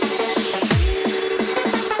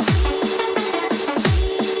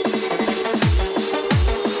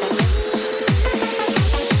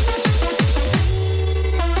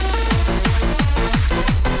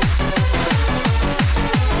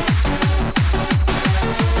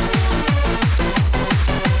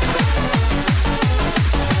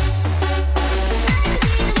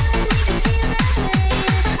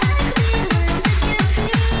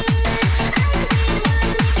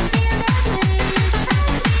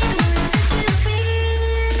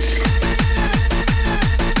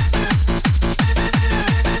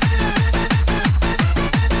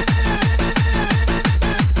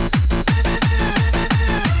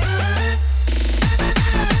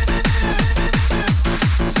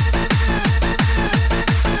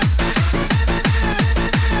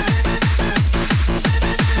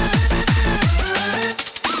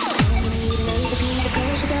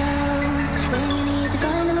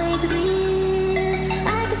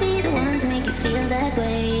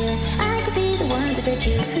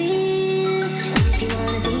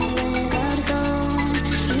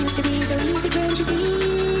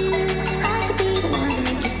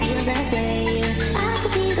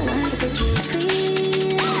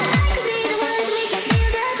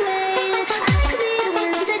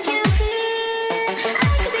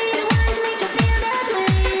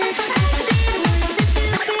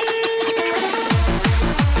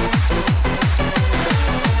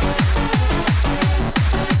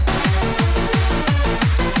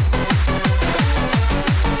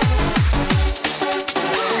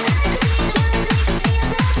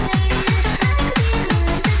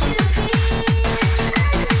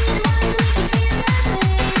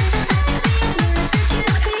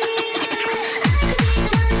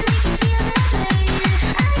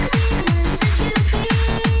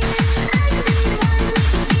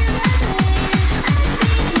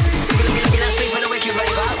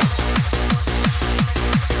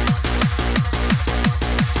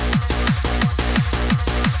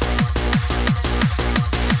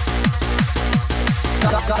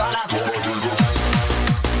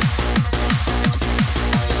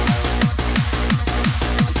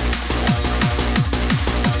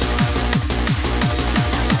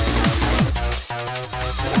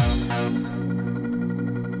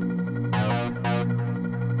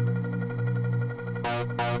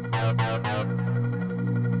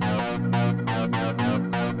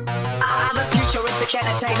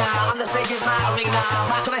 I'm the stage is my arena.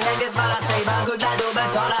 Back of my head is my saber. Good lad,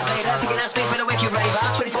 but all I fader. Taking a speed for the wicked raver.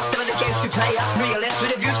 24/7 the games we play. Realist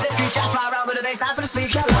with a view to the future. Fly around with a bass line for the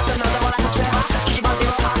speaker. Lost another one like a tremor. Keep on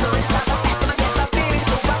zero on the rim. Top the best of my chest. I'm feeling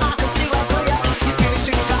super. I can see right through ya. You feel it,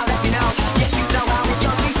 you can't let me know. Yeah, you know how it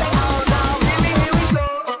goes. We say, oh no, here we go.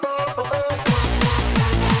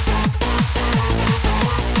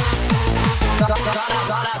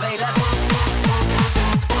 All I fader.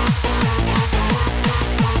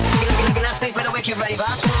 Wicked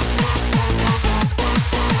raver.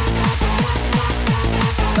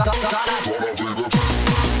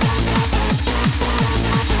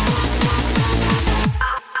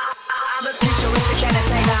 I'm the futuristic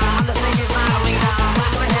entertainer. I'm the stage is my arena.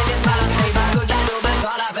 Back of my head is my saber. Good lad, but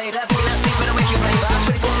all I fader. Taking a speed for the wicked raver.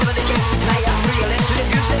 24/7 the games we play. Realist with a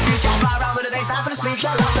view to the future. Fly around with a bass line for the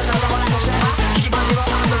speaker. Lost another one like a tremor. Keep on zero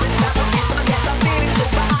on the rim. Top the best of my chest. I'm feeling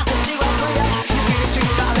super. I can see right through ya. You feel it, you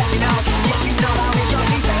can't let me know. Yeah, you know how it goes.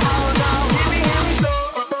 We say, oh no, here we go.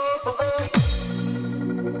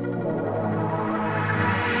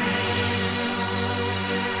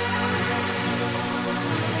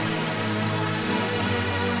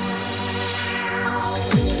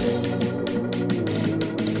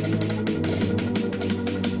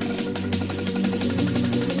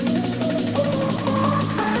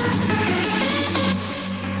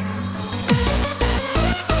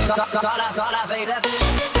 Dollar Vader.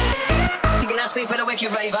 Taking a speed for the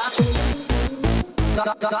wicked raver.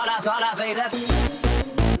 Dollar Vader.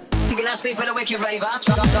 Taking a speed for the wicked raver.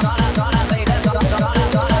 Dollar Vader.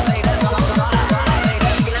 Dollar Vader.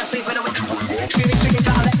 Taking a speed for the wicked raver. Feeling tricky,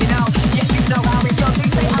 can't let me know. Yeah, you know how it goes. We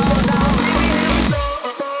say, oh no, here we go.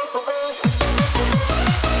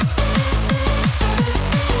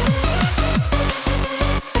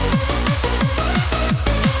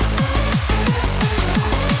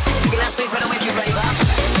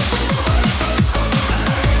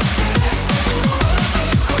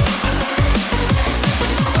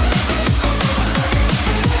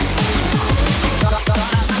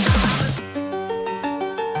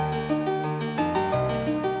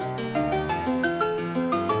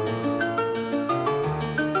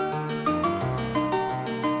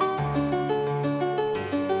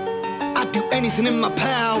 Anything in my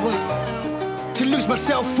power to lose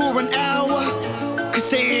myself for an hour, 'cause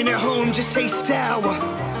staying at home just tastes sour.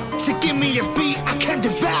 So give me a beat I can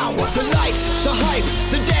devour. The lights, the hype,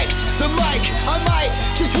 the decks, the mic. I might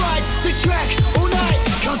just ride this track all night.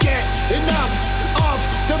 Can't get enough of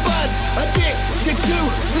the buzz. Addicted to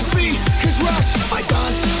the speakers rush. I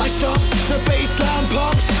dance, I stomp, the bassline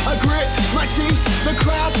pumps. I grit my teeth, the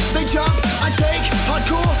crowd they jump. I take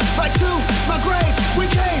hardcore right to my grave. We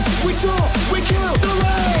came, we saw, we killed the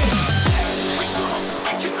rain. We saw,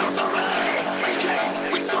 we killed the rain. We came,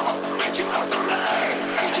 we saw, we killed the rain.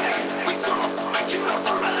 We came, we saw, we killed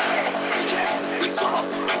the rain. We came, we saw,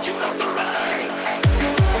 we killed the rain.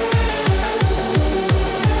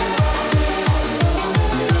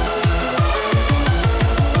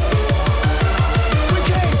 We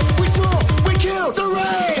came, we saw, we killed the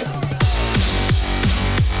rain.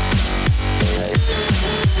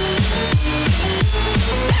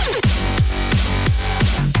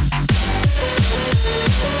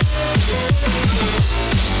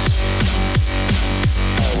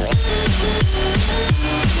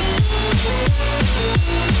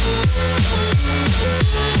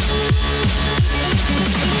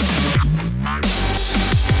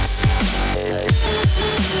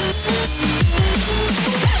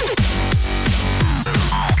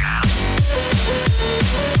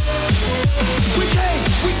 We came,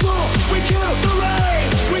 we saw, we killed the rain.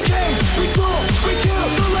 We came, we saw, we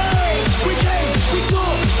killed the rain. We came, we saw,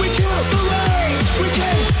 we killed the rain. We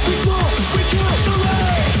came, we saw, we killed the rain.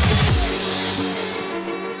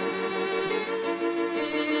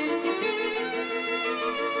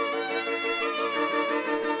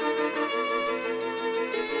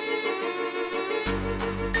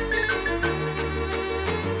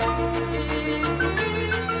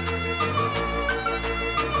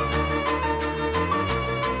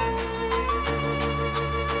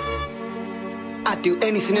 I'd do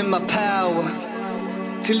anything in my power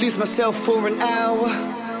to lose myself for an hour,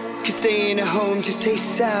 'cause staying at home just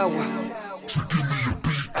tastes sour. So give me a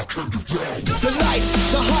beat I The lights,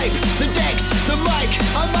 the hype, the decks, the mic.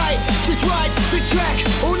 I might just ride this track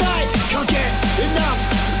all night. Can't get enough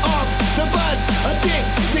of the buzz.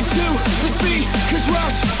 Addicted to the speakers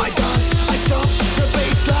rush. I dance, I stop, the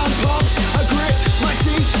bassline pumps. I grit my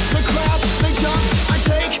teeth, the crowd, they jump. I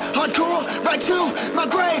take hardcore right to my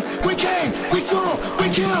grave. We came, we saw,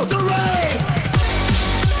 we killed the rain.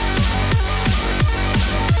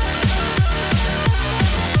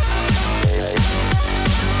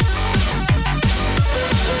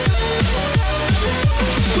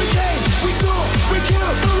 We came, we saw, we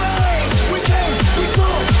killed the rain. We came, we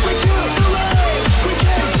saw, we killed the rain. We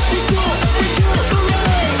came, we saw, we killed the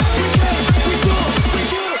rain. We came, we saw, we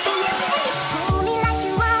killed the rain. Hold me like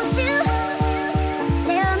you want to.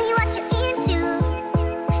 Tell me what you're into.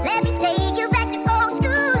 Let me take you back to old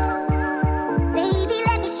school. Baby,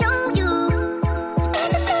 let me show you.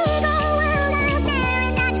 There's a big old world out there,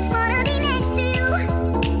 and I just wanna be next to you.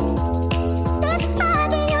 There's a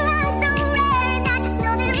spark in your eyes so rare, and I just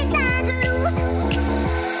know there ain't time to lose.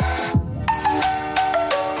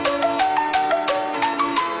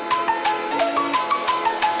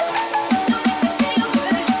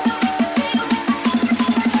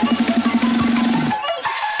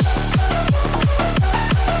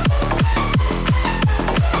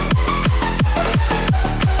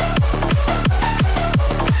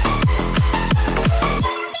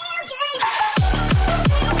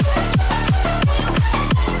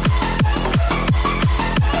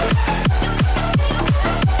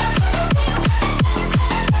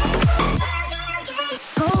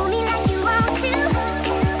 Hold me like you want to.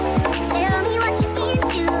 Tell me what you're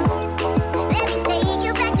into. Let me take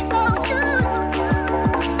you back to old school.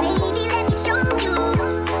 Baby, let me show you.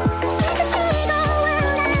 There's a big old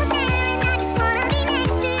world out there, and I just wanna be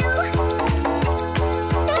next to you.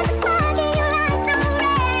 There's a spark in your eyes so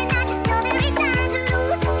rare, and I just know there ain't time to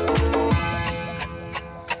lose.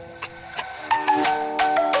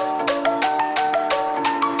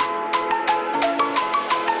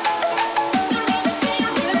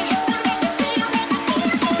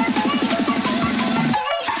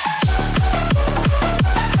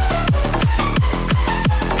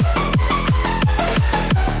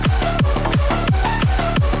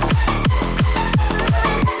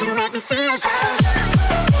 You make me feel so.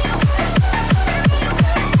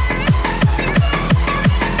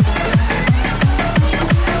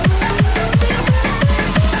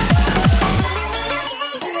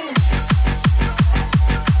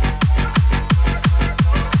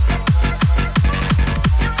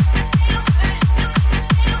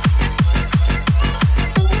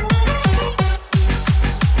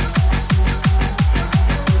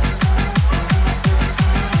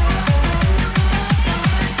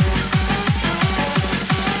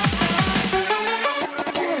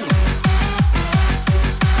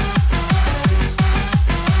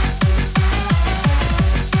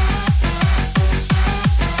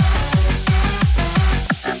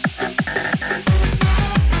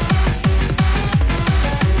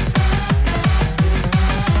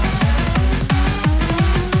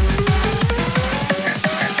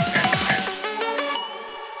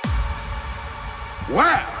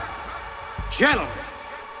 Well, gentlemen,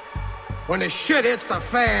 when the shit hits the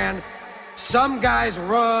fan, some guys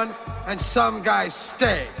run and some guys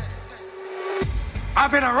stay.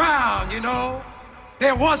 I've been around, you know.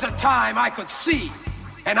 There was a time I could see,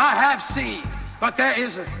 and I have seen, but there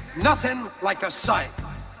is nothing like the sight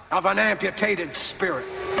of an amputated spirit.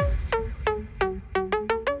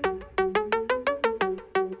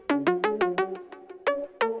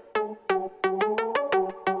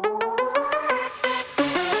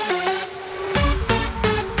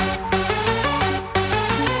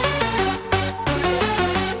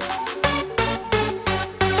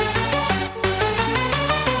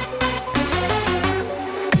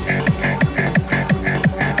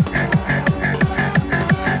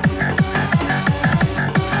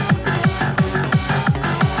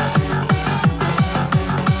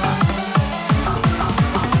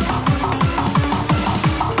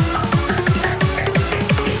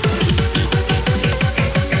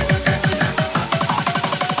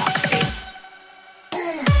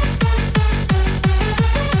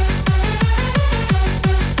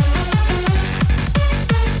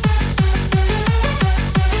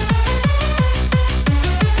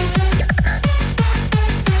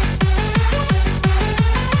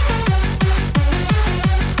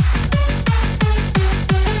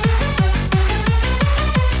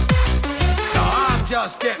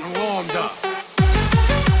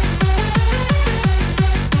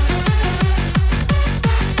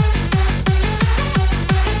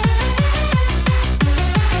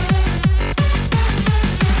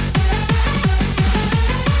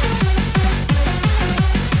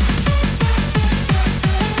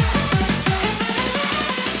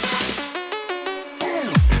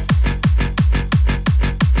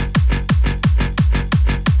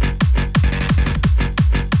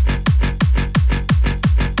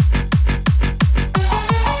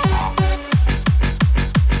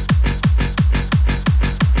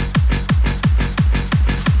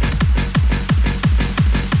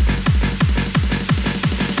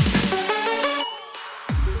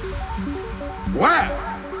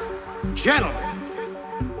 Gentlemen,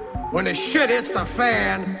 when the shit hits the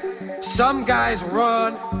fan, some guys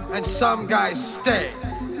run and some guys stay.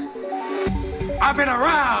 I've been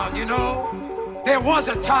around, you know. There was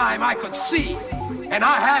a time I could see, and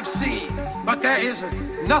I have seen, but there is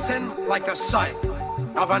nothing like the sight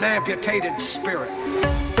of an amputated spirit.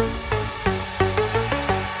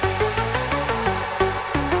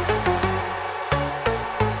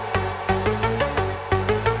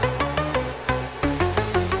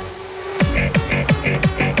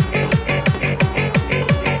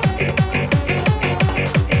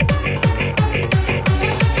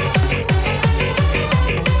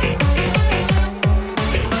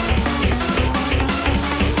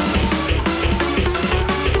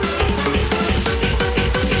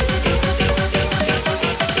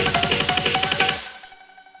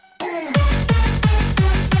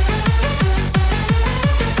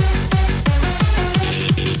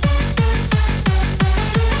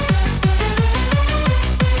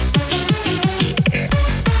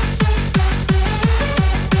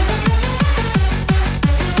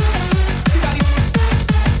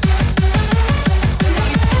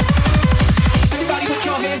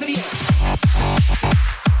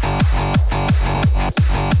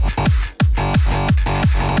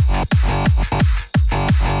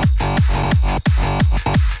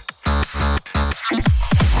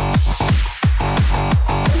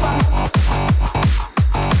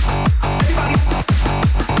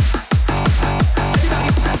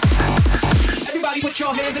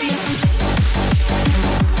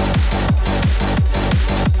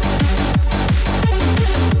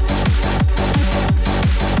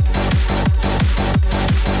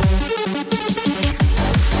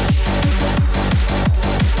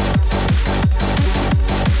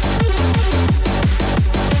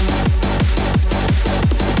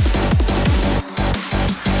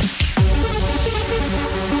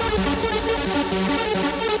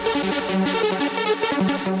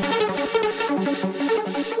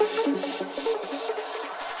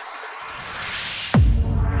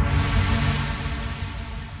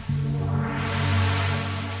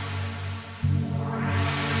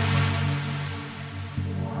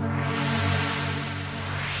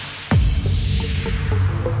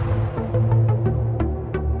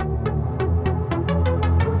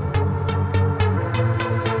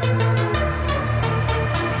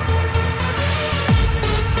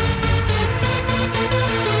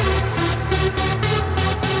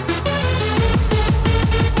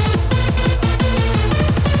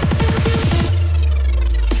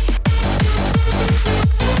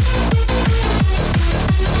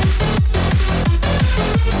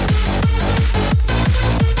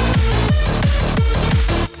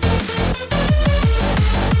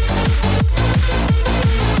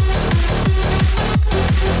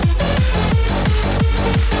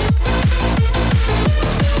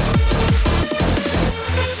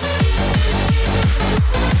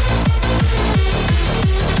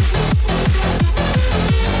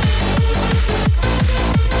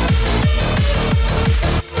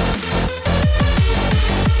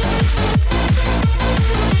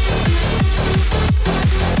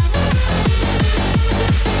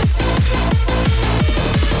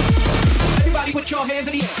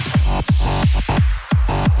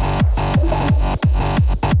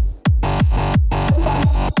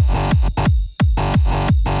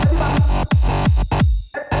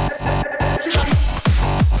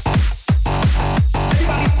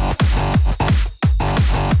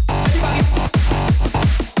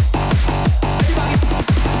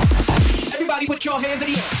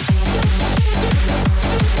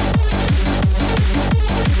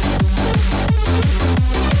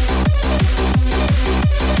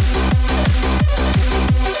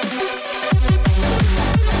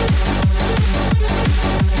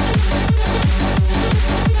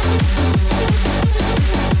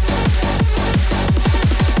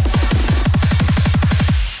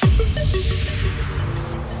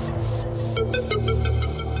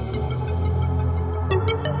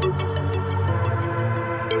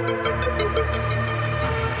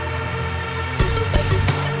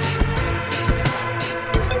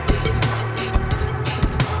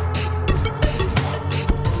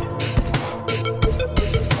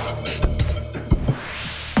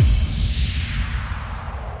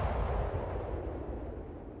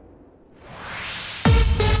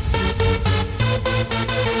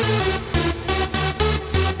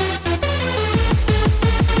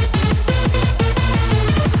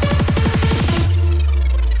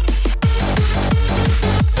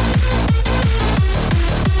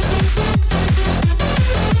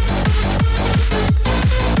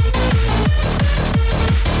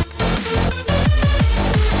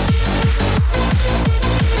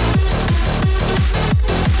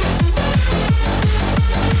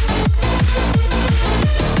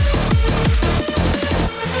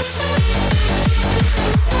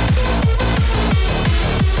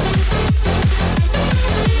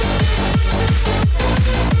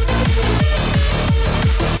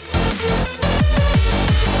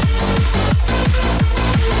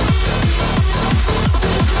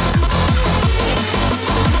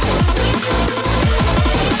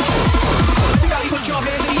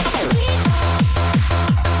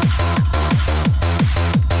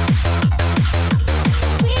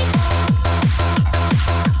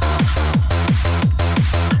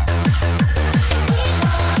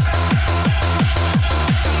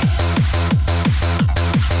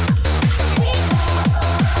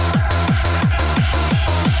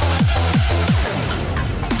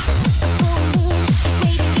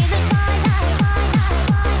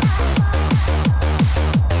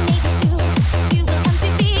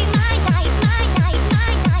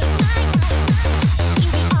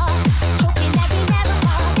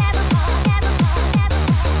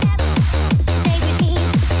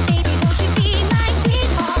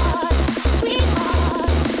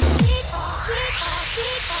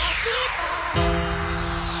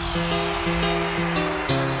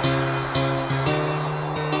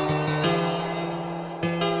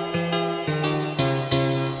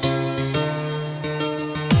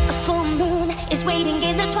 is waiting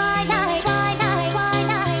in the twilight, twilight,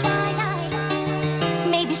 twilight, twilight.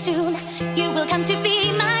 Maybe soon you will come to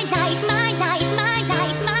be my night, my night, my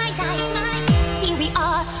night, my night, my. Here we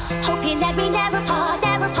are, hoping that we never part,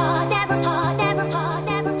 never part, never part, never part,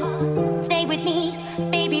 never part. Stay with me,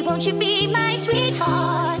 baby, won't you be my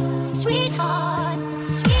sweetheart, sweetheart,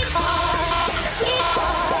 sweetheart,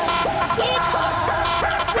 sweetheart,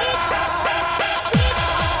 sweetheart, sweetheart.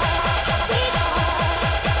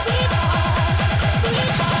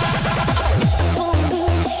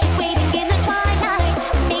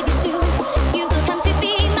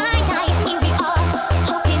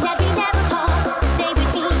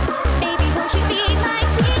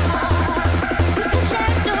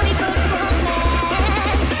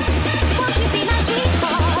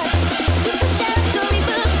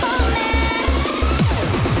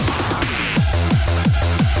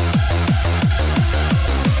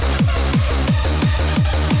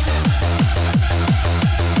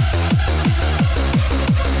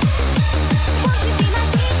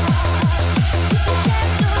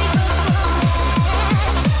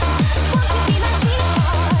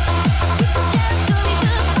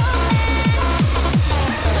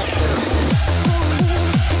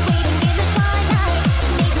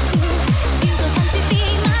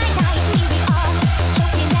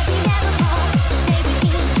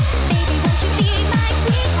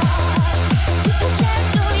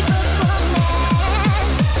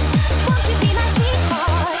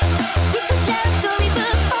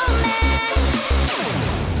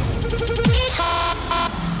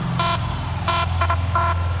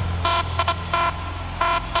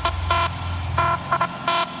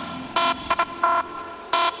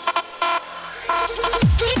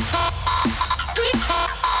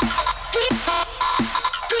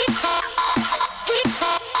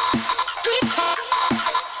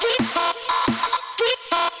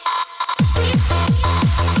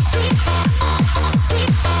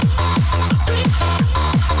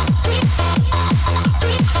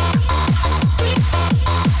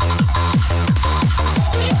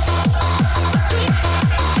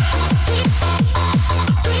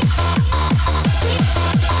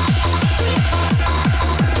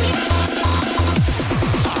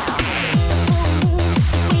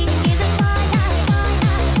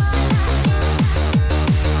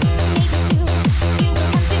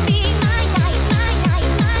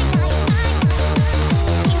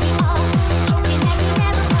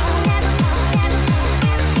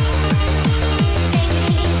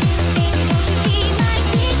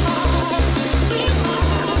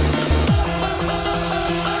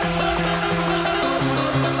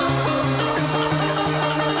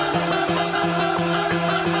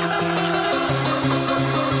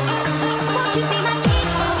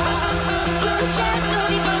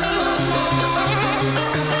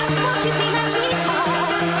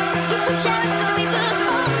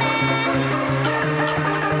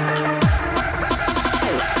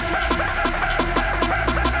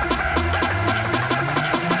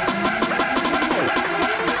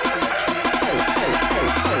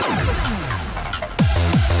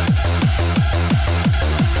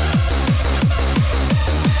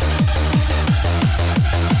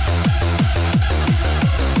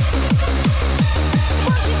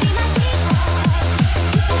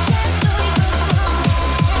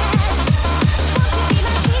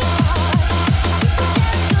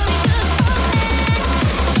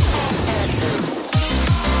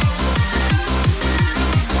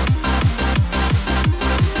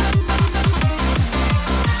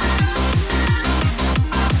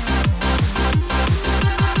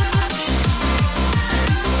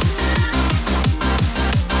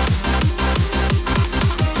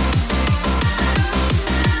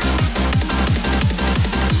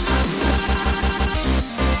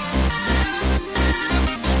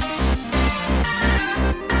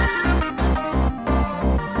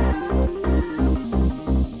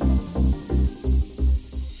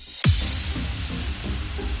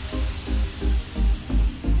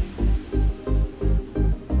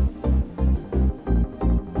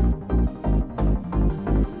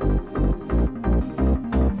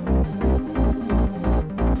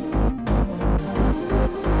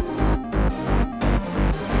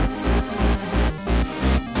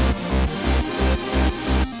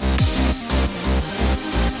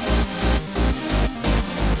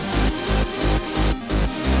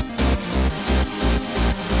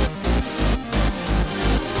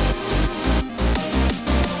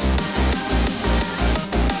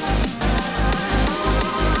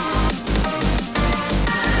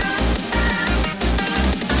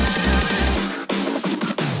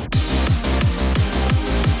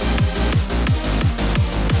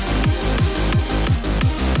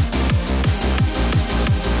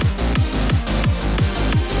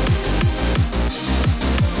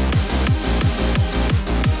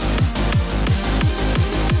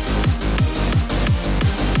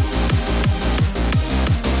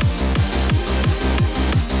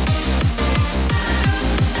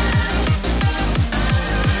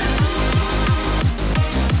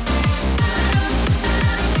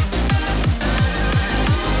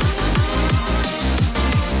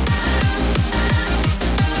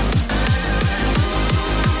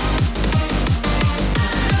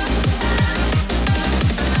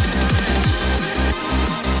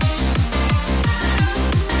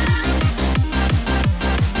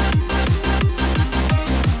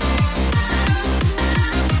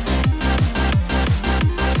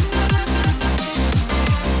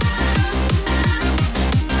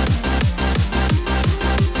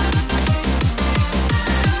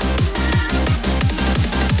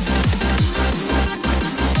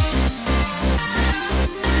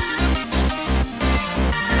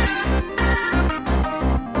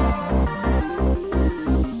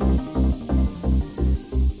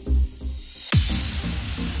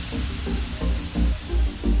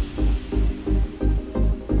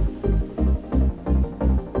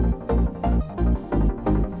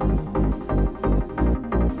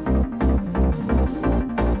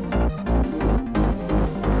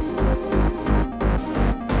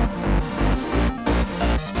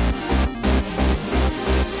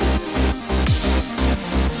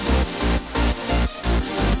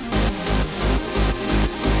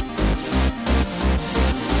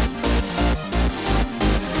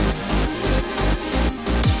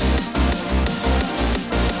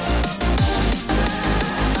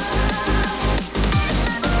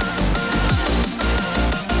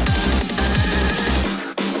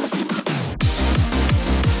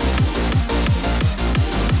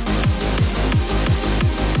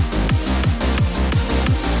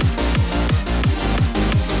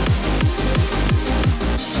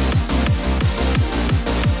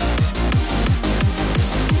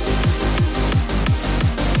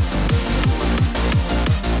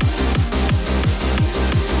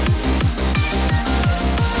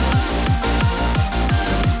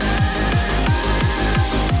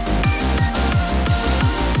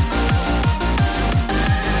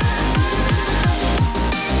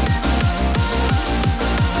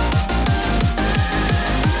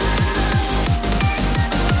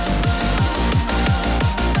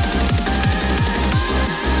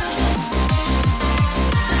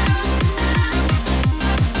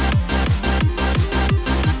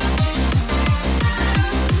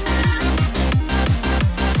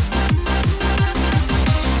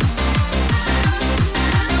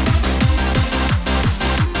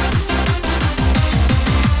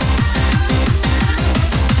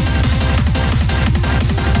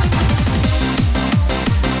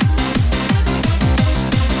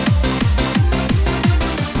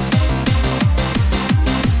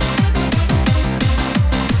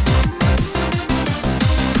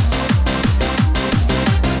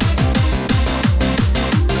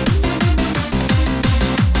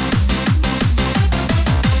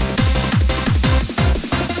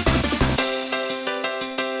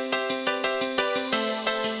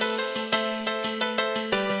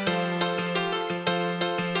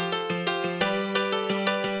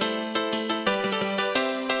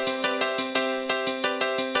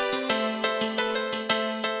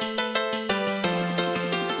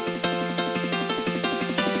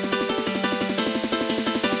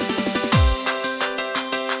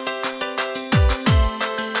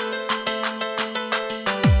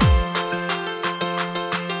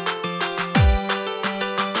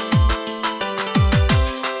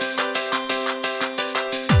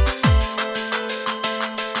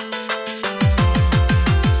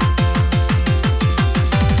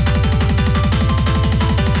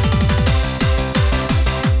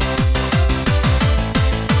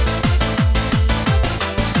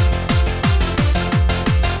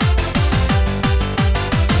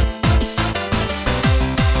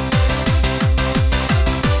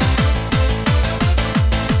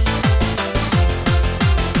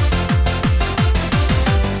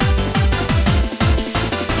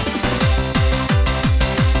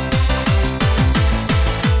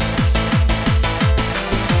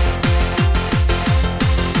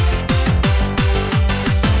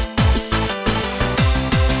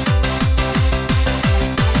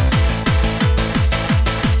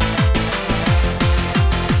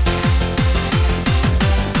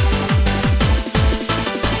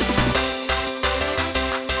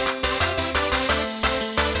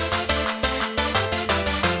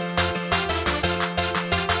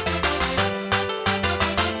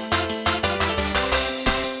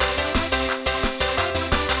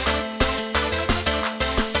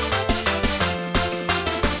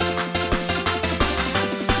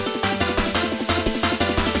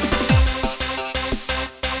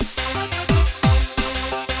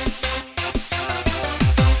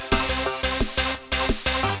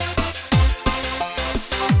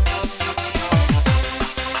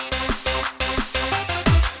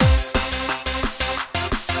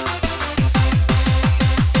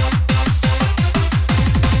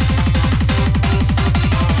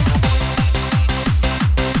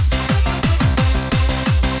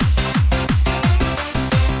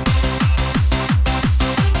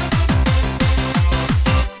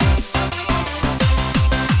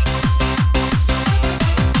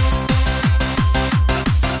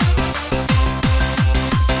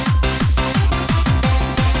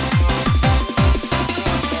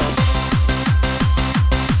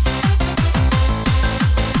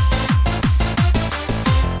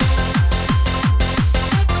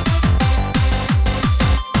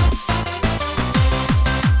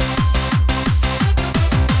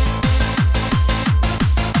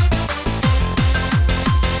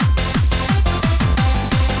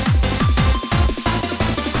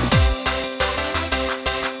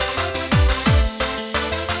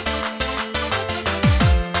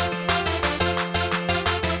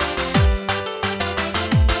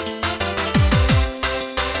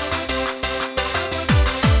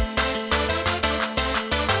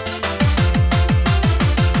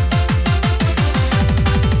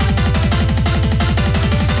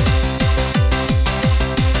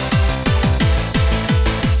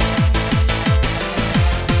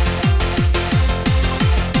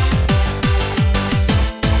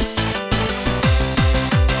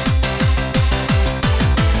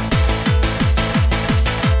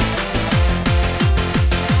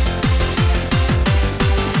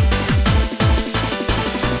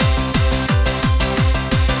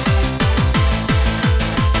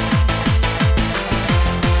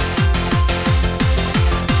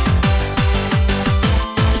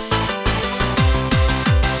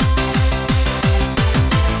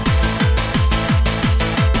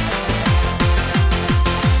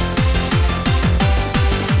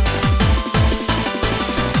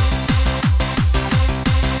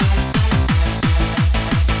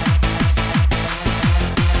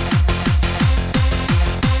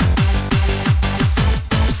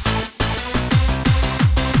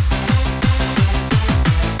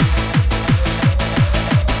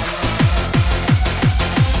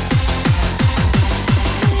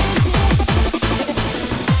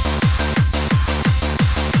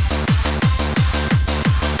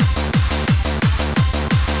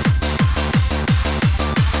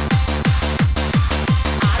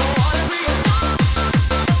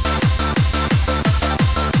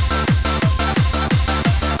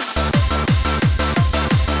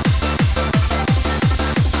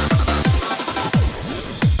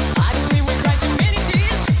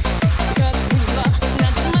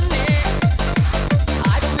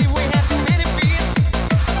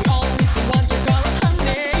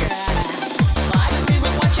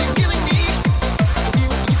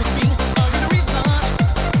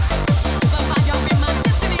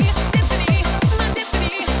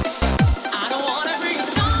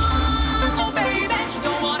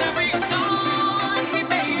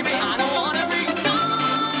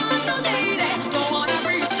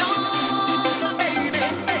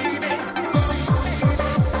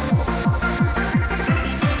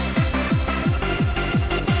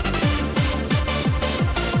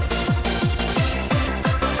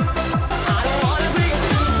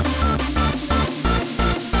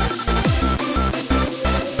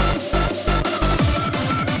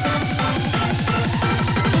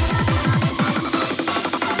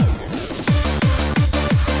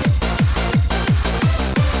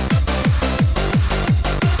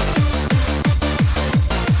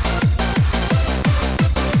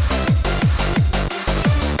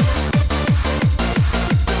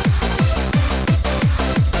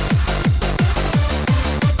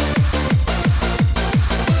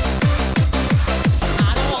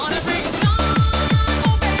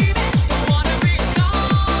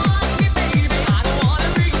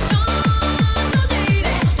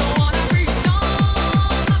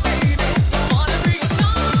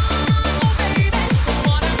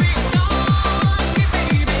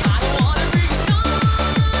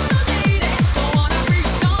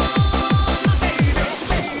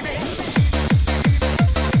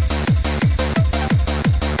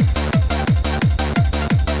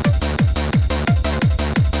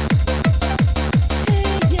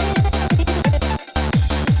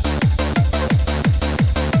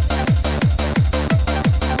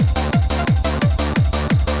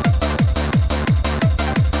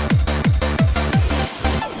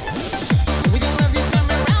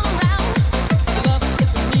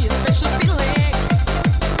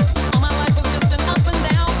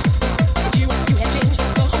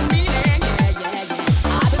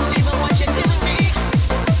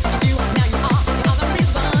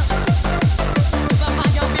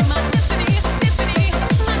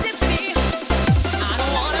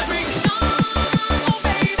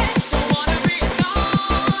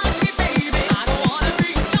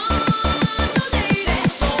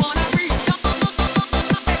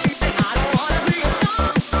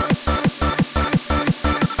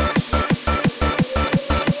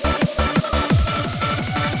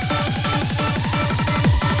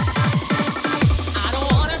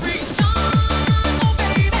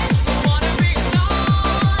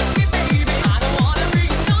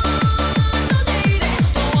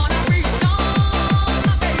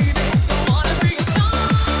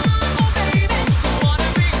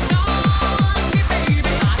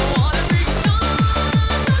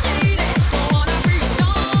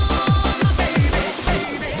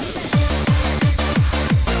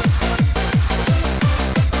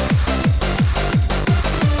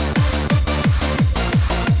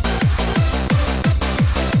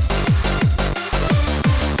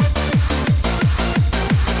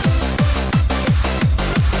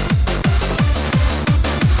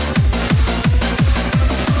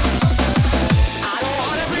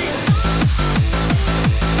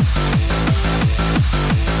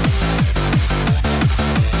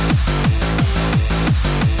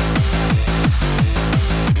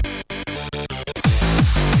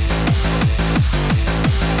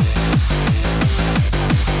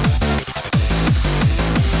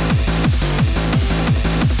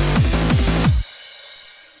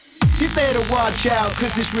 better watch out,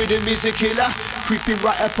 cause this rhythm is a killer. Creeping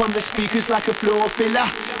right up on the speakers like a floor filler.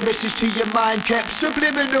 Message to your mind kept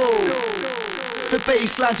subliminal. The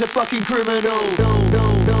bass line's a fucking criminal.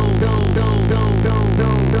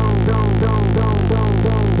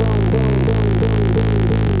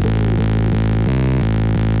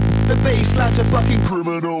 The bass line's a fucking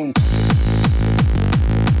criminal.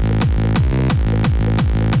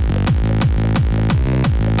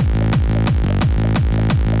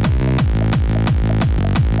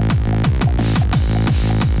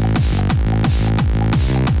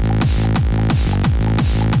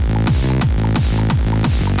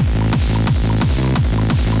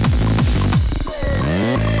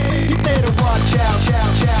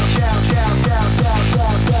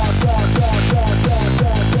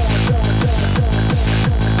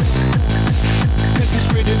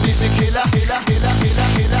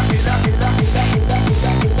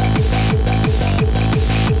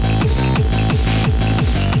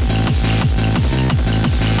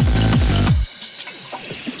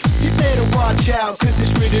 Cause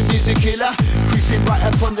this rhythm is a killer. Creeping right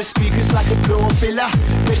up on the speakers like a floor filler.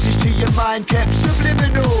 Message to your mind kept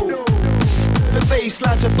subliminal. The bass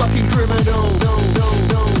line's a fucking criminal.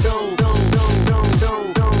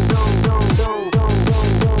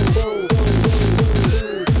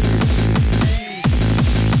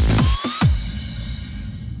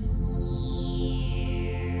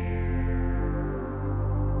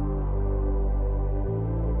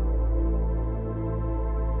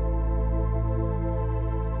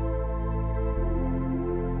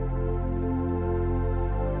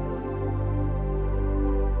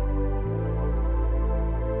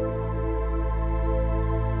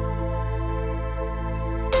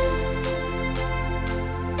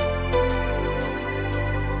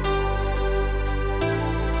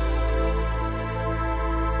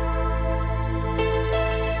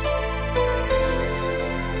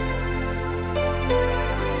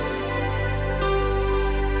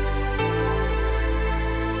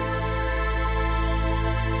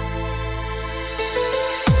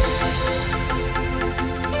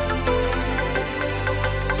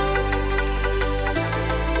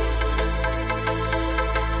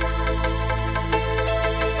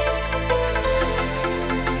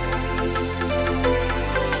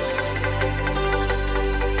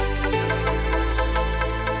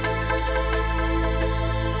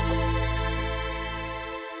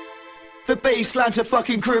 The bass line's a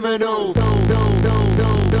fucking criminal.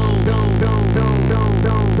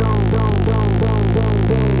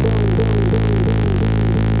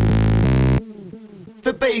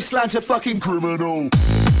 The bass line's a fucking criminal.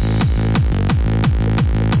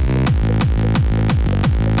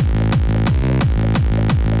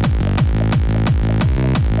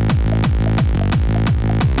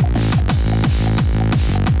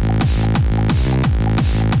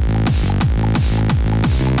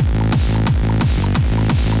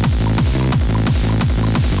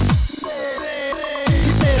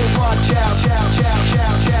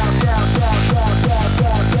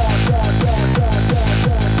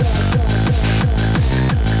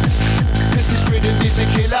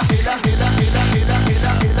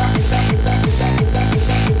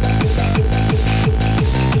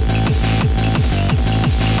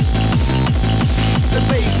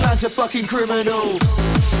 A fucking criminal.